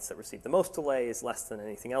number of flights that receive the most delay is less than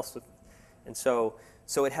anything else. And so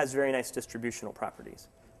it has very nice distributional properties,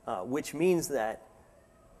 which means that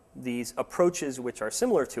these approaches which are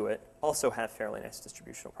similar to it also have fairly nice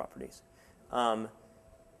distributional properties. The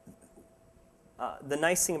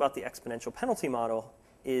nice thing about the exponential penalty model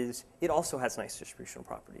is it also has nice distributional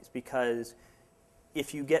properties, because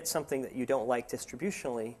if you get something that you don't like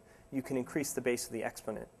distributionally, you can increase the base of the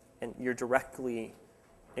exponent, and you're directly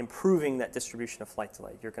improving that distribution of flight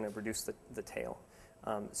delay. You're going to reduce the tail.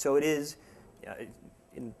 So it is,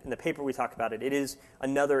 in the paper we talk about it, it is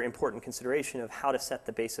another important consideration of how to set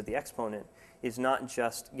the base of the exponent, is not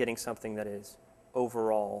just getting something that is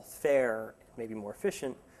overall fair, maybe more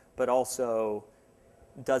efficient, but also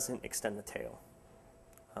doesn't extend the tail.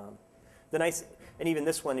 And even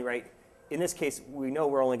this one, right, in this case, we know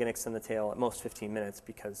we're only going to extend the tail at most 15 minutes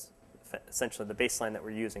because essentially the baseline that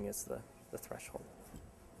we're using is the threshold.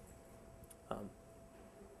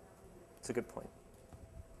 It's a good point.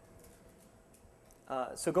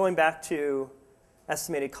 So going back to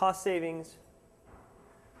estimated cost savings.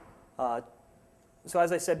 So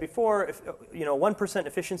as I said before, if 1%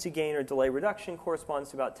 efficiency gain or delay reduction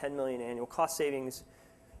corresponds to about 10 million annual cost savings.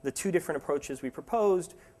 The two different approaches we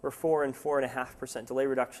proposed were 4 and 4.5% delay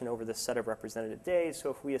reduction over this set of representative days. So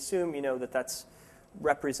if we assume that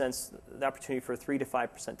represents the opportunity for a 3 to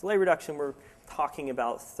 5% delay reduction, we're talking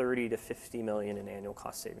about 30 to 50 million in annual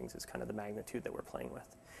cost savings is kind of the magnitude that we're playing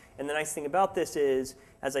with. And the nice thing about this is,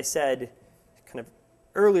 as I said kind of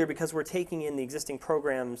earlier, because we're taking in the existing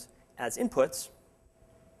programs as inputs,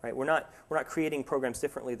 right? We're not creating programs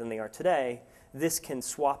differently than they are today. This can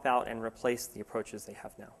swap out and replace the approaches they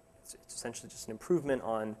have now. It's essentially just an improvement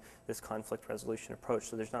on this conflict resolution approach,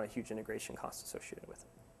 so there's not a huge integration cost associated with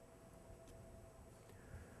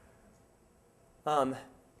it.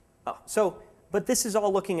 But this is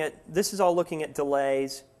all looking at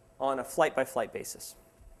delays on a flight-by-flight basis.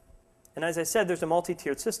 And as I said, there's a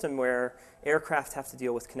multi-tiered system where aircraft have to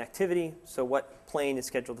deal with connectivity, so what plane is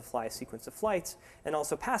scheduled to fly a sequence of flights, and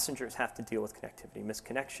also passengers have to deal with connectivity,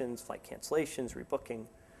 misconnections, flight cancellations, rebooking.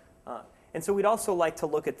 And so we'd also like to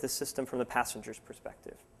look at this system from the passenger's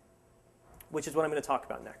perspective, which is what I'm going to talk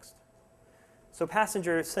about next. So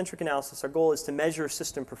passenger-centric analysis, our goal is to measure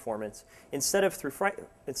system performance instead of through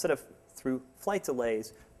flight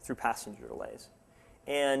delays, through passenger delays.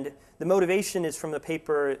 And the motivation is from the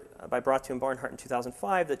paper by Bratu and Barnhart in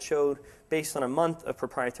 2005 that showed, based on a month of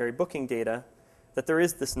proprietary booking data, that there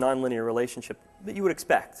is this nonlinear relationship that you would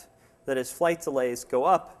expect, that as flight delays go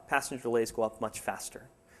up, passenger delays go up much faster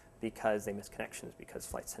because they miss connections, because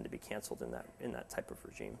flights tend to be canceled in that type of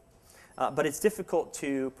regime. But it's difficult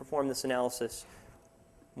to perform this analysis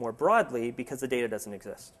more broadly because the data doesn't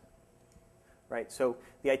exist. Right? So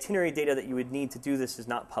the itinerary data that you would need to do this is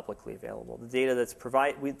not publicly available. The data that's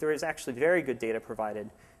there is actually very good data provided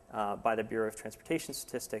by the Bureau of Transportation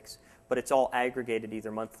Statistics, but it's all aggregated either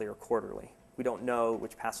monthly or quarterly. We don't know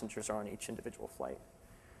which passengers are on each individual flight.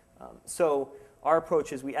 So our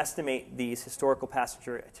approach is we estimate these historical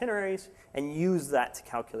passenger itineraries and use that to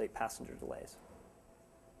calculate passenger delays.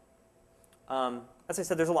 As I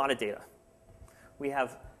said, there's a lot of data. We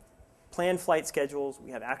have planned flight schedules,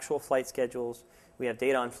 we have actual flight schedules, we have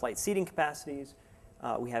data on flight seating capacities,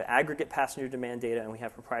 we have aggregate passenger demand data, and we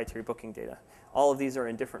have proprietary booking data. All of these are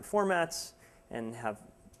in different formats and have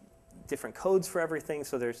different codes for everything,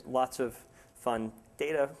 so there's lots of fun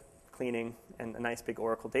data cleaning and a nice big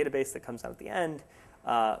Oracle database that comes out at the end.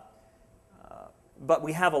 but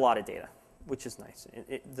we have a lot of data, which is nice.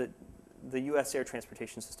 The U.S. air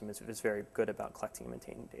transportation system is very good about collecting and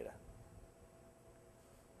maintaining data.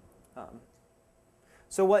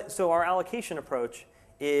 So our allocation approach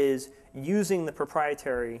is using the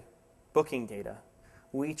proprietary booking data.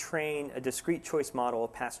 We train a discrete choice model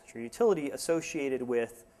of passenger utility associated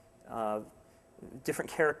with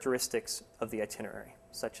different characteristics of the itinerary,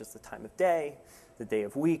 such as the time of day, the day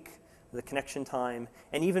of week, the connection time,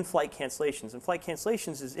 and even flight cancellations. And flight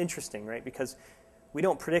cancellations is interesting, right? Because we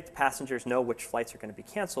don't predict passengers know which flights are going to be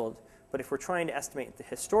canceled, but if we're trying to estimate the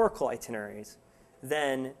historical itineraries,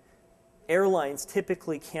 then airlines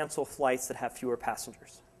typically cancel flights that have fewer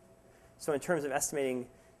passengers. So in terms of estimating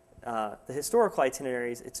the historical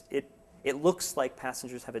itineraries, it looks like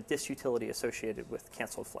passengers have a disutility associated with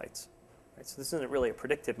canceled flights. Right? So this isn't really a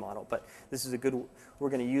predictive model, but this is we're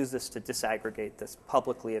going to use this to disaggregate this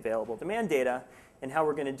publicly available demand data. And how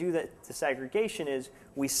we're going to do that disaggregation is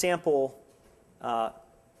we sample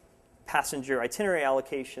passenger itinerary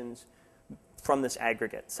allocations from this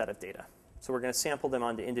aggregate set of data. So we're going to sample them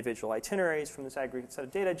onto individual itineraries from this aggregate set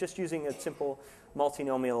of data just using a simple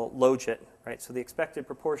multinomial logit, right? So the expected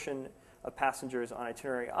proportion of passengers on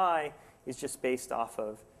itinerary I is just based off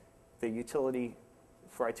of the utility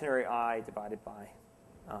for itinerary I divided by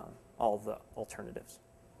all the alternatives.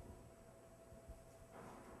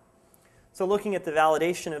 So looking at the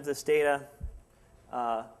validation of this data,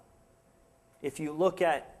 if you look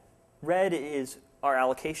at red is our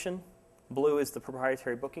allocation, blue is the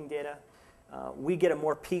proprietary booking data. We get a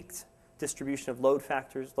more peaked distribution of load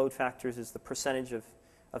factors. Load factors is the percentage of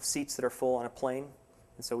seats that are full on a plane.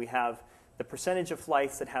 And so we have the percentage of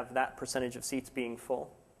flights that have that percentage of seats being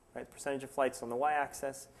full, right? Percentage of flights on the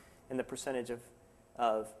y-axis, and the percentage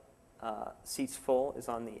of seats full is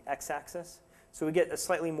on the x-axis. So we get a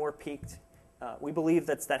slightly more peaked. We believe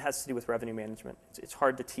that has to do with revenue management. It's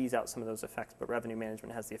hard to tease out some of those effects, but revenue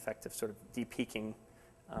management has the effect of sort of de-peaking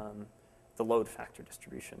the load factor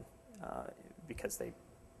distribution. Because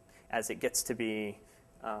as it gets to be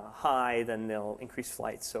high, then they'll increase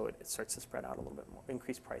flights, so it starts to spread out a little bit more,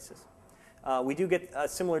 increase prices. We do get a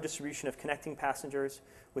similar distribution of connecting passengers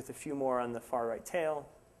with a few more on the far right tail.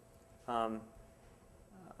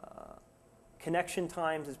 Connection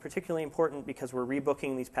times is particularly important because we're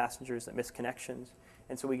rebooking these passengers that miss connections,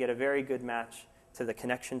 and so we get a very good match to the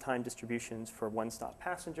connection time distributions for one-stop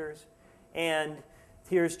passengers. And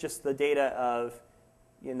here's just the data of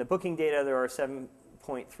in the booking data, there are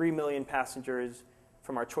 7.3 million passengers.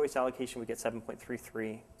 From our choice allocation, we get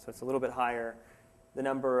 7.33, so it's a little bit higher. The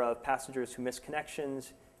number of passengers who miss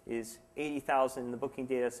connections is 80,000 in the booking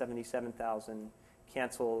data, 77,000,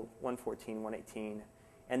 cancel 114, 118.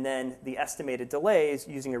 And then the estimated delays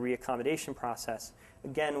using a reaccommodation process,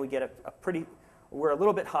 again, we get we're a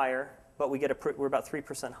little bit higher, but we're about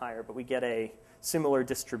 3% higher, but we get a similar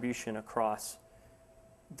distribution across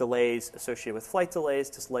delays associated with flight delays,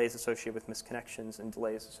 delays associated with misconnections, and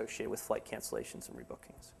delays associated with flight cancellations and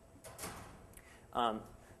rebookings.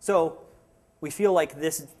 So we feel like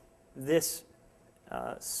this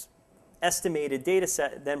estimated data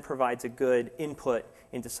set then provides a good input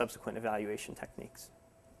into subsequent evaluation techniques.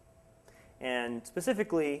 And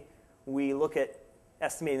specifically, we look at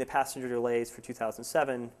estimating the passenger delays for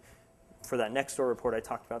 2007 for that next door report I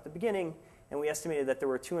talked about at the beginning. And we estimated that there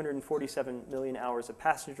were 247 million hours of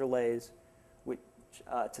passenger delays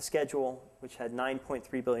to schedule, which had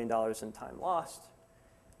 $9.3 billion in time lost.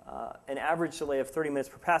 An average delay of 30 minutes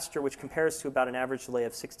per passenger, which compares to about an average delay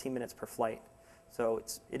of 16 minutes per flight. So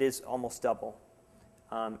it is almost double.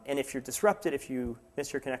 And if you're disrupted, if you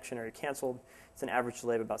miss your connection or you're canceled, it's an average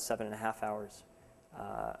delay of about 7.5 hours.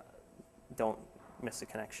 Don't miss a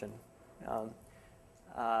connection. And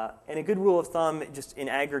a good rule of thumb, just in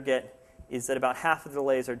aggregate, is that about half of the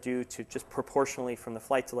delays are due to just proportionally from the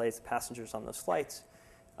flight delays, the passengers on those flights.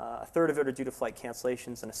 A third of it are due to flight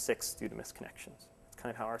cancellations, and a sixth due to misconnections. It's kind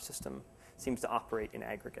of how our system seems to operate in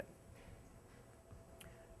aggregate.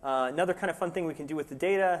 Another kind of fun thing we can do with the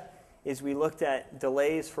data is we looked at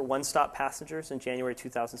delays for one-stop passengers in January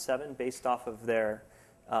 2007 based off of their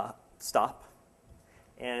stop.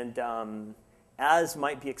 And as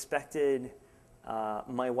might be expected,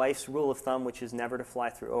 my wife's rule of thumb, which is never to fly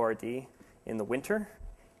through ORD in the winter,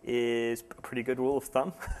 is a pretty good rule of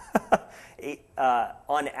thumb.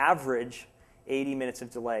 On average, 80 minutes of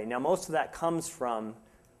delay. Now, most of that comes from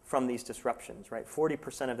these disruptions, right?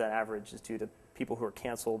 40% of that average is due to people who are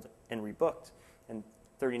canceled and rebooked, and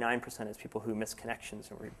 39% is people who missed connections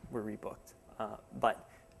and were rebooked. But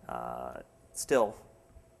still,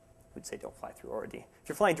 we'd say don't fly through ORD. If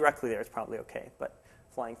you're flying directly there, it's probably okay, but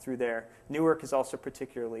flying through there. Newark is also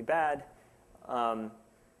particularly bad.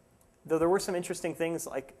 Though there were some interesting things,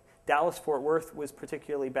 like Dallas-Fort Worth was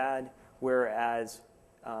particularly bad, whereas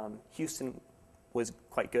Houston was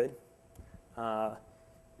quite good.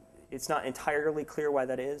 It's not entirely clear why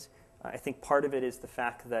that is. I think part of it is the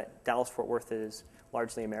fact that Dallas-Fort Worth is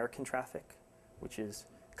largely American traffic, which is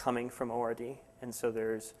coming from ORD. And so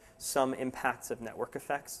there's some impacts of network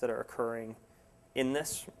effects that are occurring in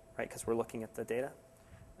this, right, because we're looking at the data.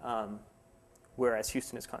 Whereas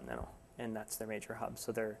Houston is continental, and that's their major hub.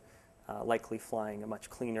 So they're likely flying a much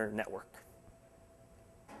cleaner network.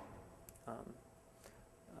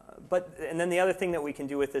 And then the other thing that we can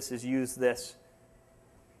do with this is use this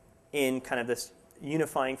in kind of this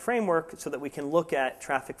unifying framework so that we can look at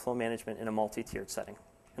traffic flow management in a multi-tiered setting.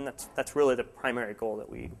 And that's really the primary goal that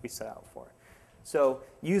we set out for. So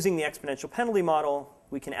using the exponential penalty model,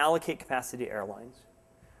 we can allocate capacity to airlines.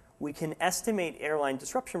 We can estimate airline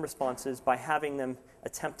disruption responses by having them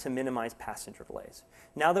attempt to minimize passenger delays.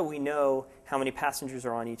 Now that we know how many passengers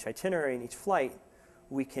are on each itinerary and each flight,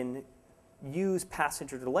 we can use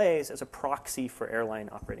passenger delays as a proxy for airline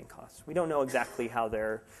operating costs. We don't know exactly how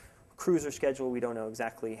their crews are scheduled. We don't know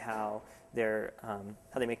exactly how they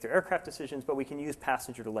make their aircraft decisions, but we can use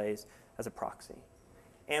passenger delays as a proxy.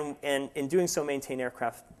 And in doing so, maintain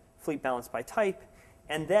aircraft fleet balance by type.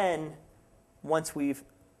 And then once we've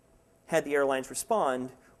had the airlines respond,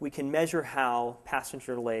 we can measure how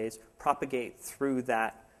passenger delays propagate through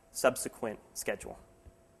that subsequent schedule.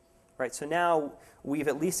 Right, so now we've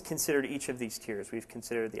at least considered each of these tiers. We've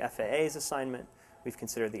considered the FAA's assignment, we've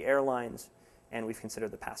considered the airlines, and we've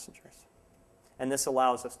considered the passengers. And this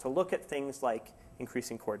allows us to look at things like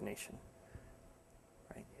increasing coordination.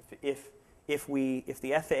 Right? If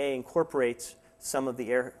the FAA incorporates some of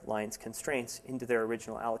the airlines' constraints into their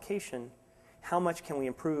original allocation, how much can we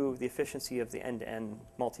improve the efficiency of the end-to-end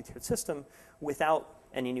multi-tiered system without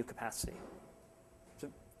any new capacity? It's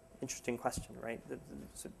an interesting question, right?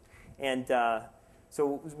 And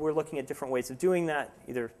so we're looking at different ways of doing that,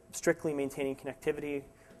 either strictly maintaining connectivity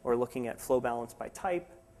or looking at flow balance by type,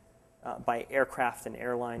 by aircraft and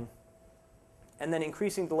airline. And then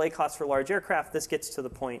increasing delay costs for large aircraft. This gets to the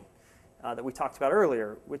point that we talked about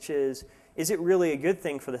earlier, which is it really a good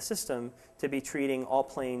thing for the system to be treating all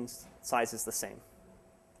planes sizes the same?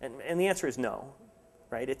 And the answer is no,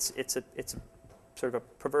 right? It's a sort of a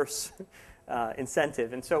perverse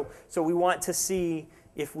incentive. And so we want to see,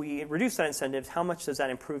 if we reduce that incentive, how much does that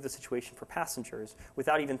improve the situation for passengers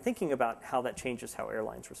without even thinking about how that changes how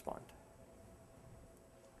airlines respond.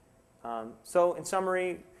 So in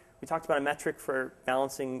summary, we talked about a metric for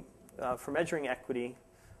balancing, for measuring equity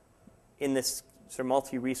in this sort of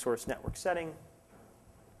multi-resource network setting.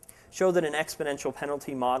 Show that an exponential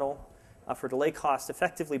penalty model for delay cost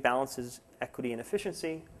effectively balances equity and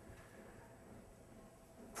efficiency.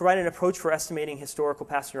 Provide an approach for estimating historical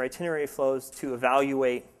passenger itinerary flows to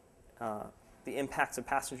evaluate the impacts of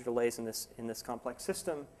passenger delays in this complex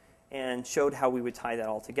system, and showed how we would tie that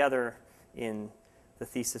all together in the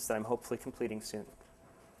thesis that I'm hopefully completing soon.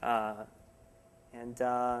 And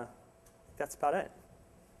that's about it.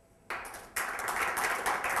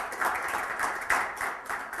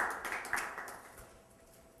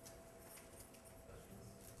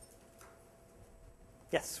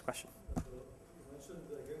 Yes, question. You mentioned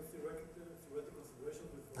again theoretical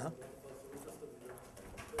considerations with the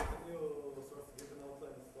Can you sort of give an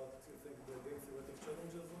outline of what you think the game theoretic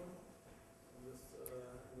challenges are in this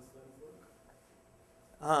line of work?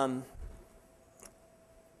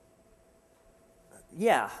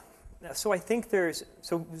 Yeah. So I think there's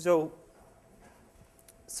so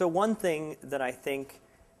one thing that I think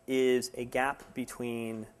is a gap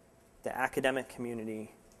between the academic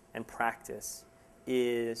community and practice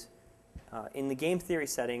is in the game theory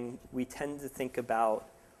setting, we tend to think about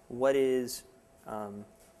what is the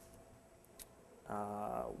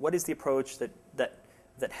approach that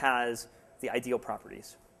has the ideal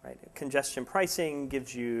properties, right? Congestion pricing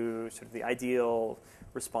gives you sort of the ideal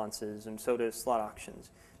responses, and so does slot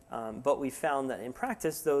auctions. But we found that in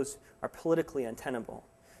practice, those are politically untenable.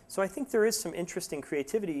 So I think there is some interesting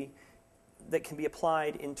creativity that can be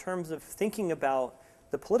applied in terms of thinking about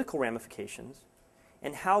the political ramifications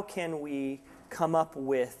and how can we come up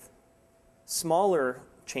with smaller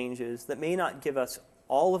changes that may not give us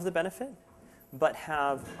all of the benefit, but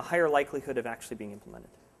have a higher likelihood of actually being implemented.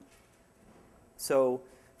 So,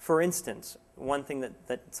 for instance, one thing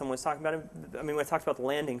that someone was talking about, we talked about the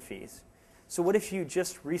landing fees. So what if you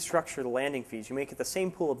just restructure the landing fees? You make it the same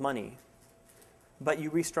pool of money, but you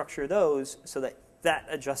restructure those so that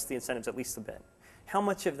adjusts the incentives at least a bit. How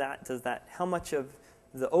much of how much of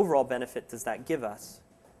the overall benefit does that give us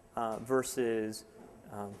versus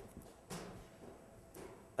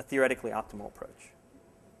a theoretically optimal approach.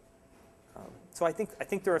 So I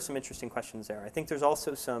think there are some interesting questions there. I think there's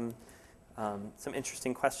also some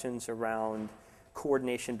interesting questions around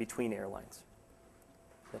coordination between airlines.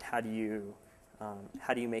 That how do you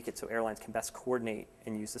make it so airlines can best coordinate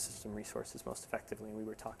and use the system resources most effectively? And we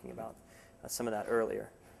were talking about some of that earlier.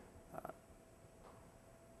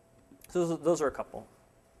 So those are a couple.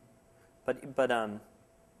 But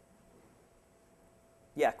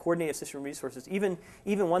yeah, coordinated system resources. Even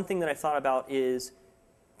one thing that I thought about is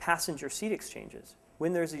passenger seat exchanges.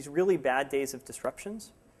 When there's these really bad days of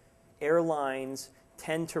disruptions, airlines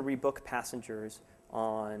tend to rebook passengers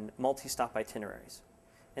on multi-stop itineraries.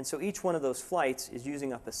 And so each one of those flights is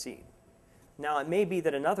using up a seat. Now, it may be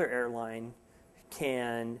that another airline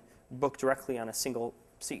can book directly on a single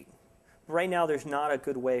seat. But right now, there's not a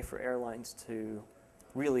good way for airlines to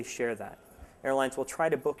really share that. Airlines will try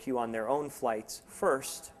to book you on their own flights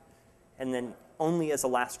first, and then only as a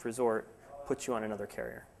last resort, put you on another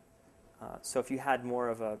carrier. So if you had more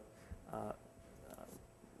of an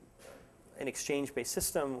exchange-based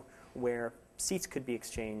system where seats could be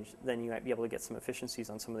exchanged, then you might be able to get some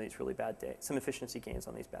efficiencies on some of these really bad days, some efficiency gains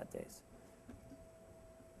on these bad days.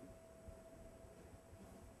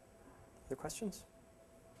 Other questions?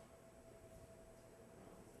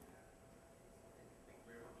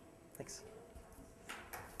 Thanks.